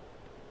Bible.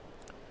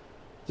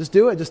 Just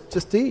do it.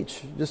 Just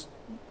teach.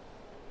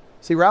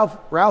 See,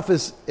 Ralph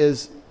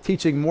is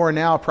teaching more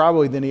now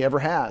probably than he ever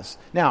has.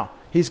 Now,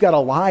 he's got a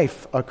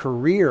life, a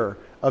career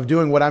of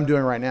doing what I'm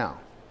doing right now.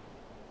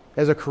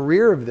 As a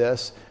career of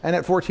this, and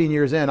at 14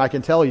 years in, I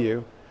can tell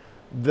you,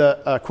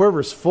 the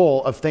quiver's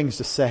full of things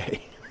to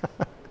say.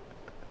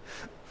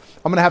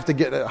 I'm going to have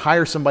to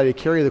hire somebody to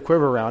carry the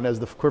quiver around as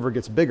the quiver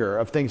gets bigger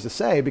of things to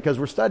say because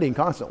we're studying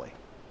constantly.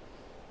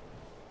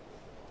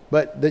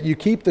 But that you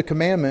keep the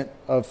commandment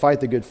of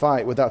fight the good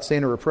fight without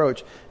stain or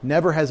reproach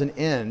never has an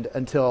end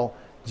until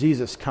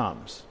Jesus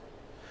comes.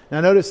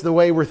 Now notice the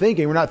way we're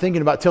thinking. We're not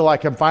thinking about till I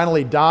can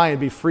finally die and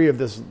be free of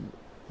this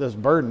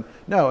burden.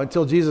 No,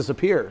 until Jesus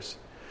appears.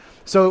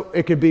 So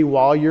it could be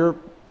while you're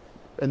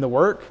in the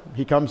work,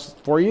 He comes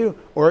for you,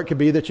 or it could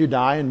be that you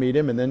die and meet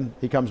Him and then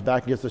He comes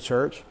back and gets the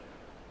church.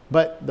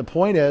 But the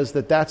point is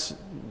that that's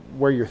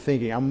where you're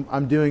thinking.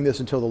 I'm doing this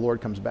until the Lord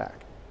comes back.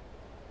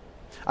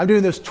 I'm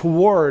doing this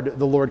toward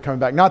the Lord coming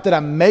back. Not that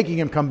I'm making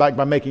Him come back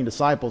by making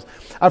disciples.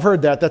 I've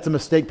heard that. That's a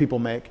mistake people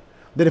make.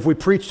 That if we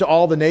preach to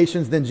all the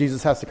nations, then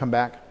Jesus has to come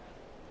back.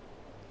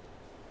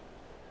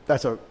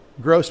 That's a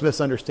gross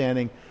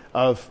misunderstanding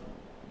of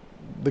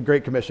the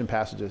Great Commission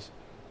passages.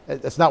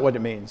 That's not what it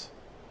means.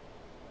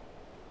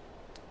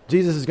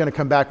 Jesus is going to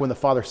come back when the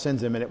Father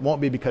sends Him, and it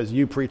won't be because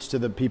you preach to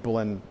the people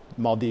in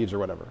Maldives or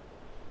whatever,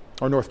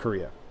 or North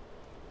Korea.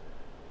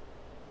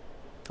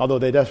 Although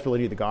they desperately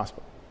need the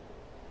gospel.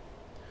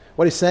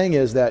 What he's saying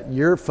is that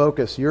your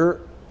focus,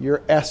 your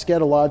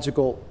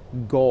eschatological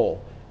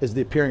goal is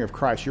the appearing of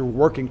Christ. You're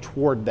working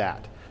toward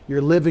that.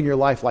 You're living your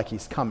life like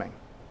He's coming.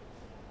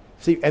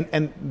 See,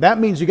 and that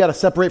means you got to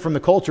separate from the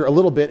culture a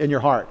little bit in your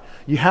heart.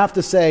 You have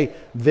to say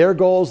their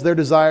goals, their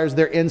desires,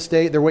 their end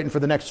state, they're waiting for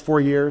the next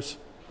 4 years.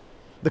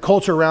 The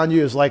culture around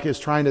you is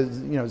trying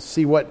to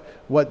see what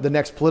the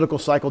next political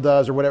cycle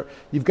does or whatever.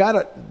 You've got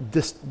to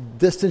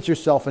distance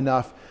yourself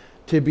enough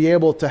to be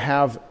able to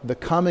have the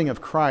coming of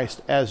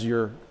Christ as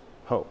your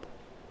hope.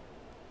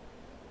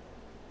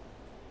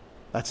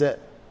 That's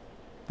it.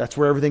 That's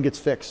where everything gets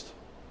fixed.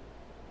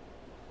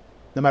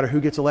 No matter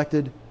who gets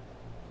elected,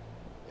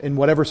 in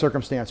whatever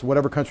circumstance,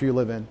 whatever country you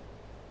live in.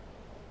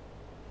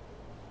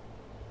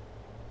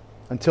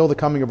 until the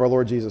coming of our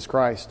Lord Jesus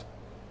Christ,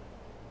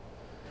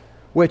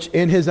 which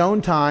in his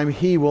own time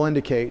he will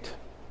indicate.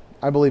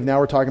 I believe now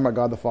we're talking about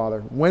God the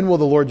Father. When will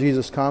the Lord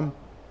Jesus come?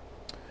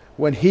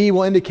 When he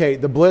will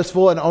indicate the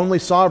blissful and only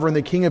sovereign,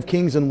 the King of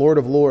kings and Lord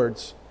of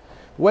lords.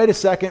 Wait a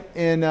second.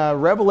 In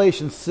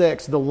Revelation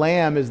 6, the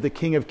Lamb is the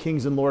King of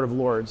kings and Lord of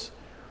lords.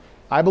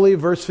 I believe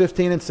verse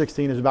 15 and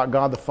 16 is about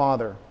God the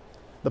Father,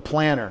 the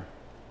planner,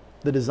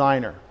 the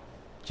designer.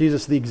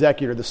 Jesus the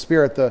executor, the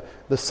Spirit, the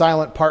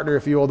silent partner,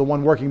 if you will, the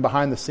one working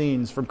behind the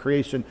scenes from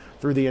creation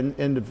through the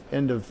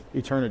end of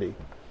eternity.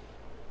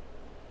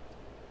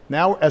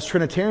 Now, as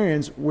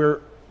Trinitarians,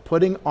 we're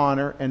putting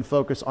honor and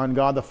focus on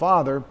God the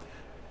Father,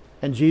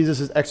 and Jesus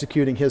is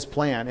executing his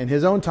plan. In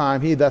his own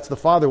time, he, that's the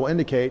Father, will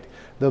indicate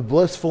the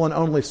blissful and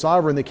only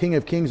sovereign, the King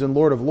of kings and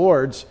Lord of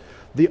lords,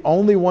 the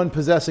only one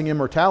possessing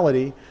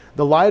immortality,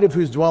 the light of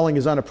whose dwelling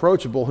is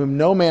unapproachable, whom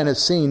no man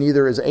has seen,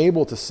 neither is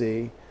able to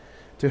see,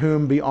 to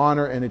whom be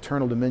honor and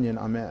eternal dominion.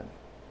 Amen.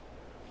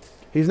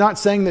 He's not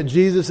saying that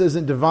Jesus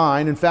isn't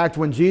divine. In fact,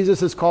 when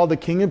Jesus is called the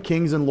King of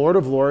kings and Lord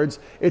of lords,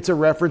 it's a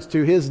reference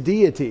to his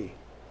deity.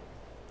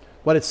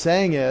 What it's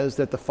saying is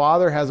that the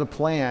Father has a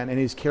plan and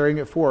he's carrying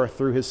it forth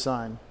through his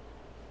Son.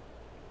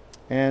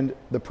 And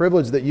the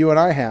privilege that you and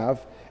I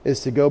have is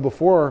to go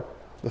before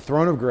the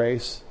throne of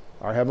grace,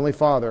 our Heavenly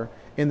Father,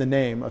 in the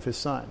name of his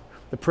Son.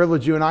 The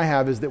privilege you and I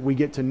have is that we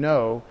get to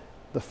know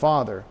the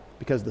Father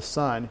because the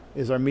Son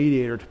is our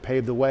mediator to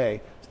pave the way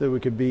so that we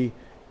could be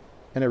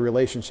in a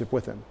relationship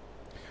with him.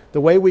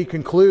 The way we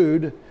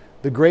conclude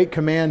the great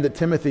command that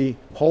Timothy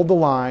hold the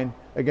line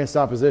against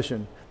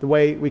opposition, the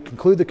way we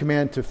conclude the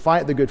command to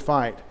fight the good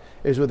fight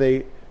is with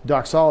a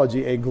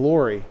doxology, a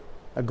glory,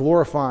 a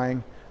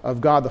glorifying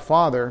of God the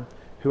Father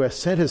who has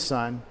sent his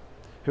Son,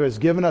 who has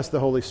given us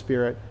the Holy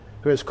Spirit,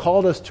 who has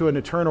called us to an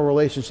eternal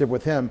relationship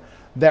with him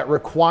that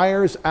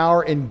requires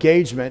our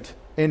engagement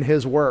in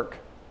his work.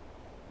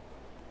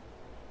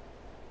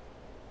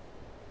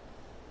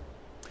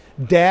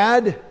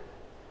 Dad,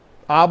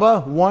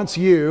 Abba wants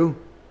you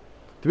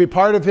to be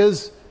part of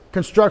his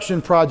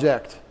construction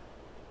project.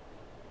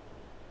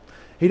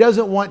 He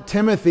doesn't want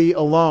Timothy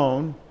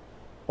alone,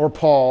 or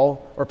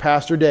Paul, or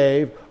Pastor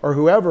Dave, or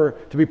whoever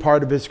to be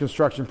part of his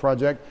construction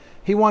project.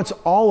 He wants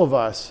all of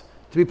us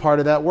to be part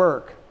of that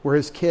work. We're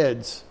his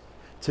kids.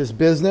 It's his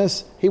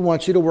business. He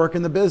wants you to work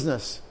in the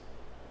business.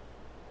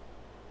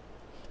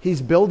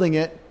 He's building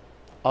it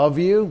of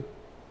you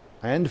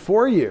and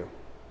for you.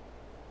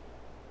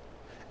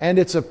 And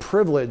it's a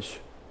privilege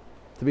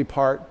to be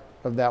part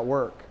of that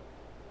work.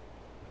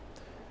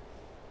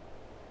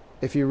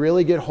 If you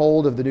really get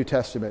hold of the New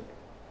Testament,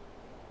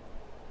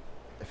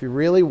 if you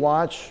really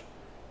watch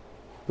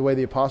the way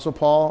the Apostle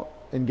Paul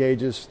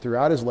engages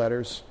throughout his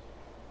letters,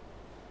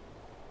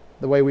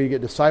 the way we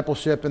get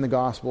discipleship in the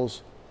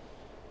Gospels,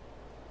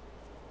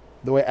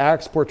 the way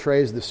Acts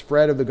portrays the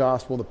spread of the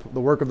gospel, the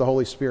work of the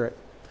Holy Spirit,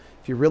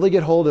 if you really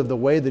get hold of the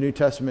way the New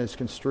Testament is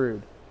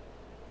construed,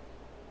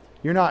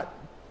 you're not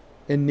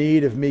in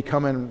need of me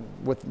coming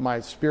with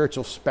my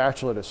spiritual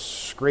spatula to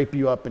scrape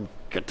you up and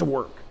get to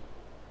work.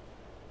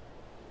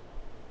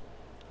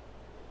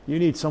 You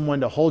need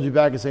someone to hold you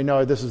back and say,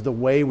 no, this is the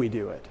way we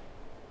do it.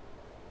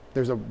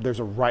 There's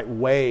a right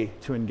way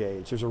to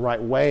engage. There's a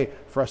right way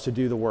for us to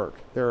do the work.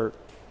 There are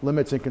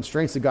limits and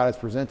constraints that God has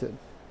presented.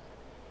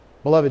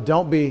 Beloved,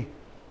 don't be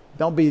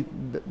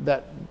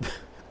that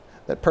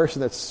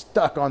person that's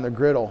stuck on the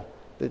griddle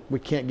that we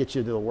can't get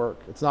you to the work.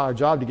 It's not our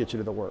job to get you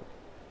to the work.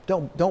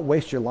 Don't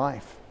waste your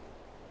life.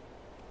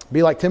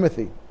 Be like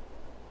Timothy.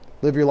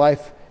 Live your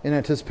life in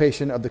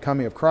anticipation of the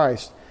coming of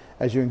Christ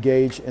as you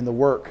engage in the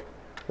work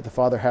that the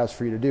Father has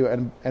for you to do.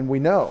 And we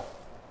know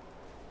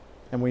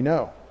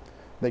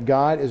that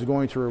God is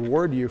going to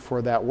reward you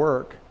for that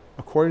work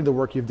according to the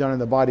work you've done in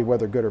the body,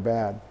 whether good or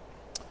bad.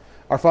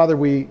 Our Father,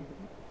 we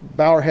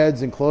bow our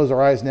heads and close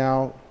our eyes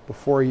now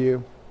before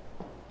you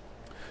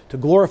to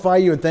glorify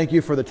you and thank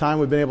you for the time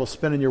we've been able to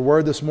spend in your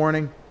word this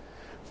morning,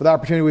 for the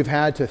opportunity we've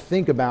had to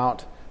think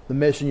about the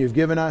mission you've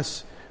given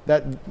us,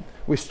 that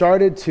we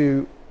started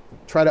to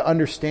try to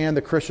understand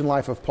the Christian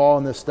life of Paul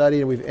in this study,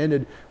 and we've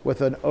ended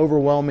with an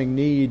overwhelming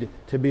need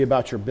to be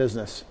about your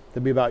business, to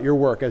be about your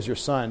work as your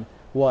Son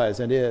was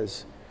and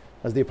is,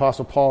 as the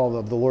Apostle Paul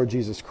of the Lord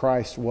Jesus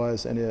Christ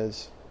was and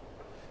is.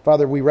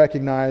 Father, we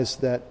recognize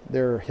that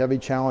there are heavy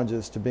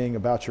challenges to being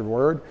about your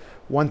word.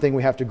 One thing,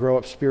 we have to grow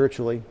up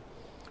spiritually.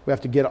 We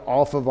have to get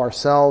off of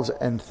ourselves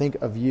and think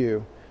of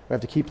you. We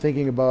have to keep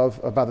thinking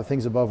about the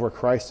things above where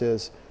Christ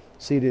is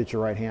seated at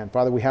your right hand.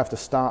 Father, we have to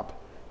stop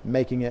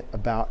making it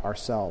about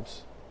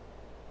ourselves.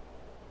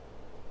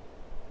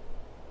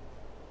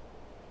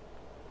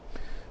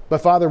 But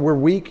Father, we're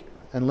weak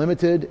and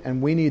limited,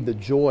 and we need the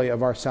joy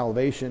of our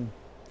salvation.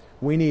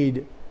 We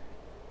need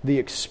the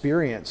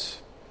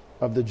experience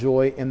of the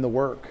joy in the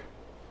work.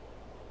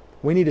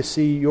 We need to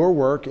see your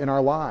work in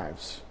our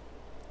lives.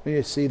 We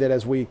need to see that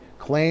as we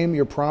claim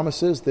your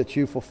promises, that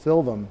you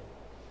fulfill them.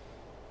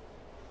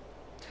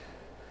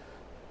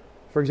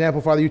 For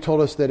example, Father, you told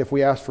us that if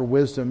we ask for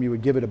wisdom, you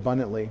would give it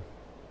abundantly.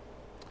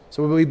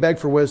 So we beg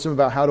for wisdom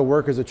about how to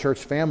work as a church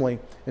family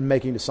in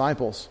making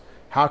disciples.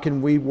 How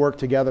can we work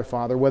together,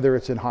 Father, whether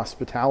it's in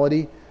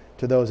hospitality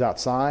to those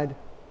outside,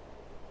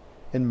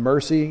 in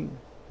mercy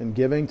and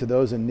giving to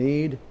those in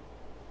need,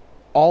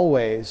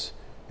 always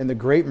in the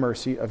great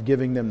mercy of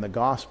giving them the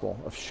gospel,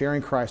 of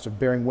sharing Christ, of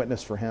bearing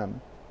witness for Him.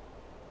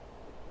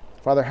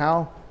 Father,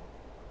 how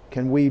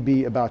can we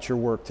be about your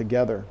work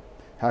together?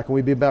 How can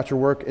we be about your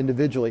work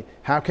individually?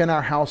 How can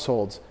our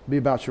households be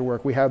about your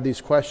work? We have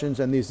these questions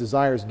and these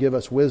desires. Give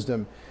us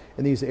wisdom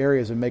in these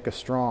areas and make us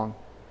strong.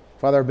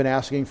 Father, I've been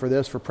asking for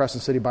this for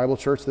Preston City Bible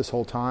Church this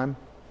whole time.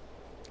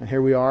 And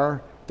here we are,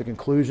 at the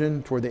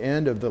conclusion, toward the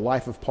end of the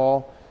life of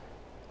Paul.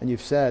 And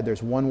you've said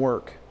there's one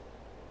work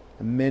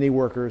and many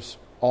workers,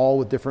 all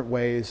with different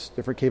ways,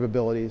 different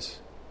capabilities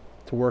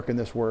to work in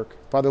this work.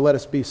 Father, let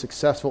us be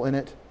successful in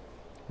it.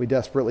 We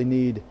desperately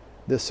need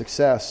this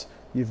success.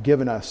 You've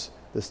given us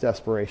this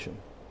desperation.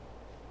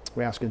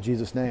 We ask in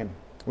Jesus' name.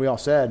 We all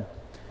said,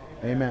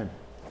 Amen.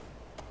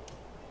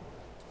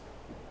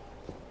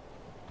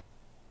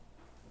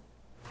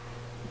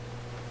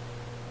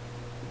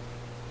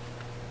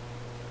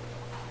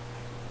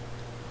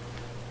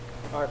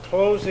 Our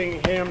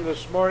closing hymn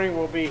this morning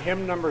will be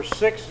hymn number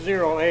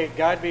 608,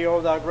 God Be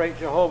O Thou Great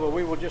Jehovah.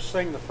 We will just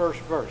sing the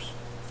first verse.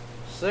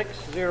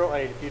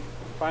 608. If you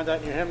find that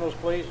in your hymnals,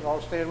 please,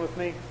 all stand with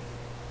me.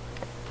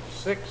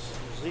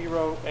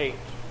 608.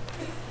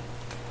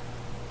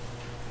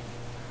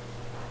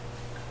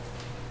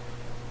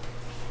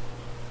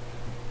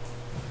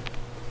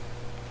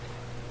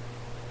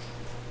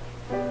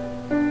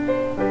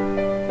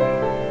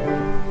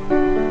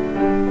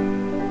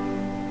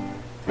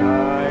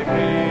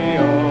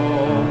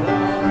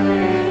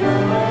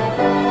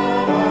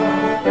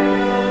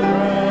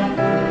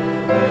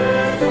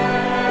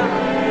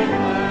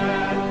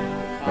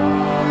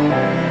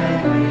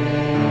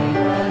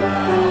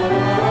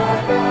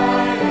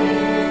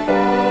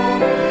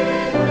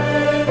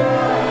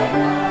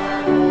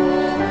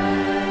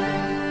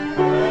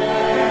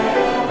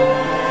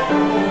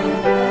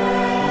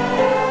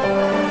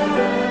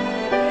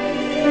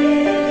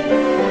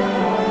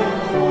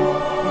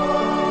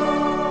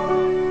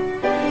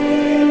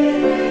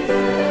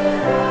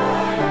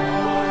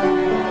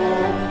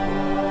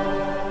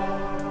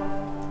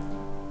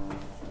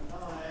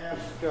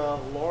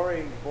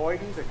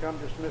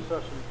 Dismiss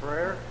us in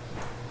prayer.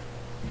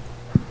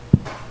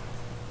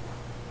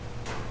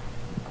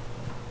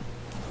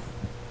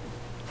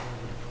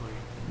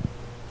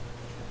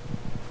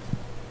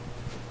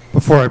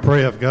 Before I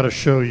pray, I've got to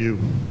show you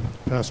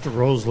Pastor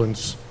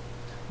Roseland's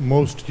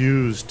most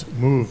used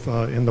move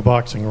in the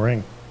boxing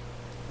ring.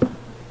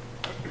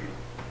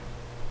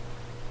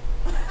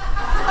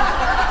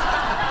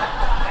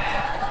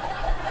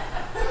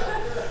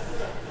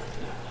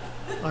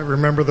 I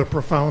remember the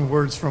profound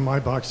words from my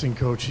boxing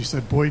coach. He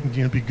said, "Boyden,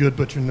 you'll be good,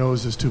 but your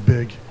nose is too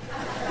big."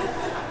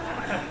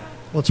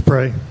 Let's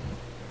pray.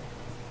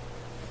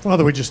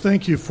 Father, we just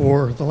thank you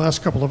for the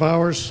last couple of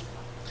hours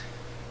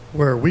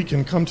where we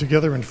can come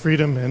together in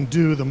freedom and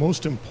do the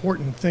most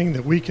important thing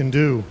that we can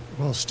do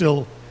while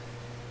still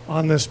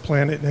on this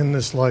planet and in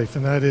this life,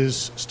 and that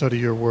is study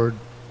your word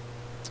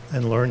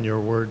and learn your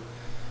word.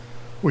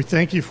 We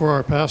thank you for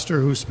our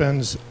pastor who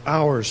spends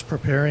hours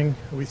preparing.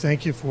 We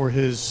thank you for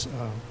his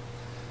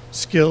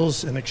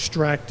skills in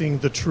extracting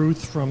the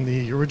truth from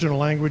the original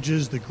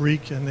languages, the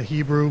Greek and the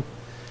Hebrew.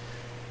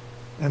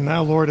 And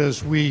now, Lord,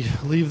 as we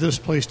leave this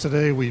place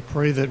today, we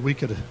pray that we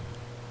could,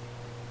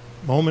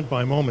 moment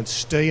by moment,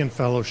 stay in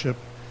fellowship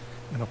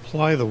and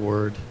apply the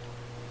word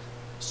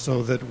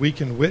so that we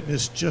can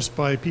witness just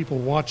by people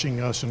watching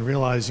us and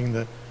realizing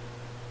that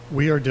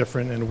we are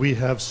different and we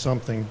have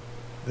something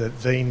that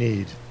they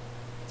need.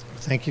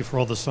 Thank you for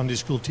all the Sunday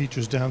school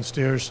teachers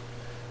downstairs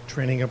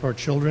training up our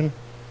children.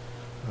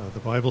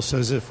 The Bible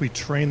says if we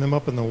train them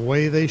up in the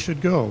way they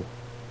should go,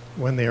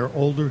 when they are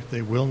older,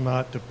 they will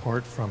not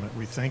depart from it.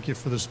 We thank you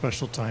for this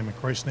special time. In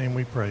Christ's name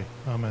we pray.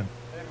 Amen.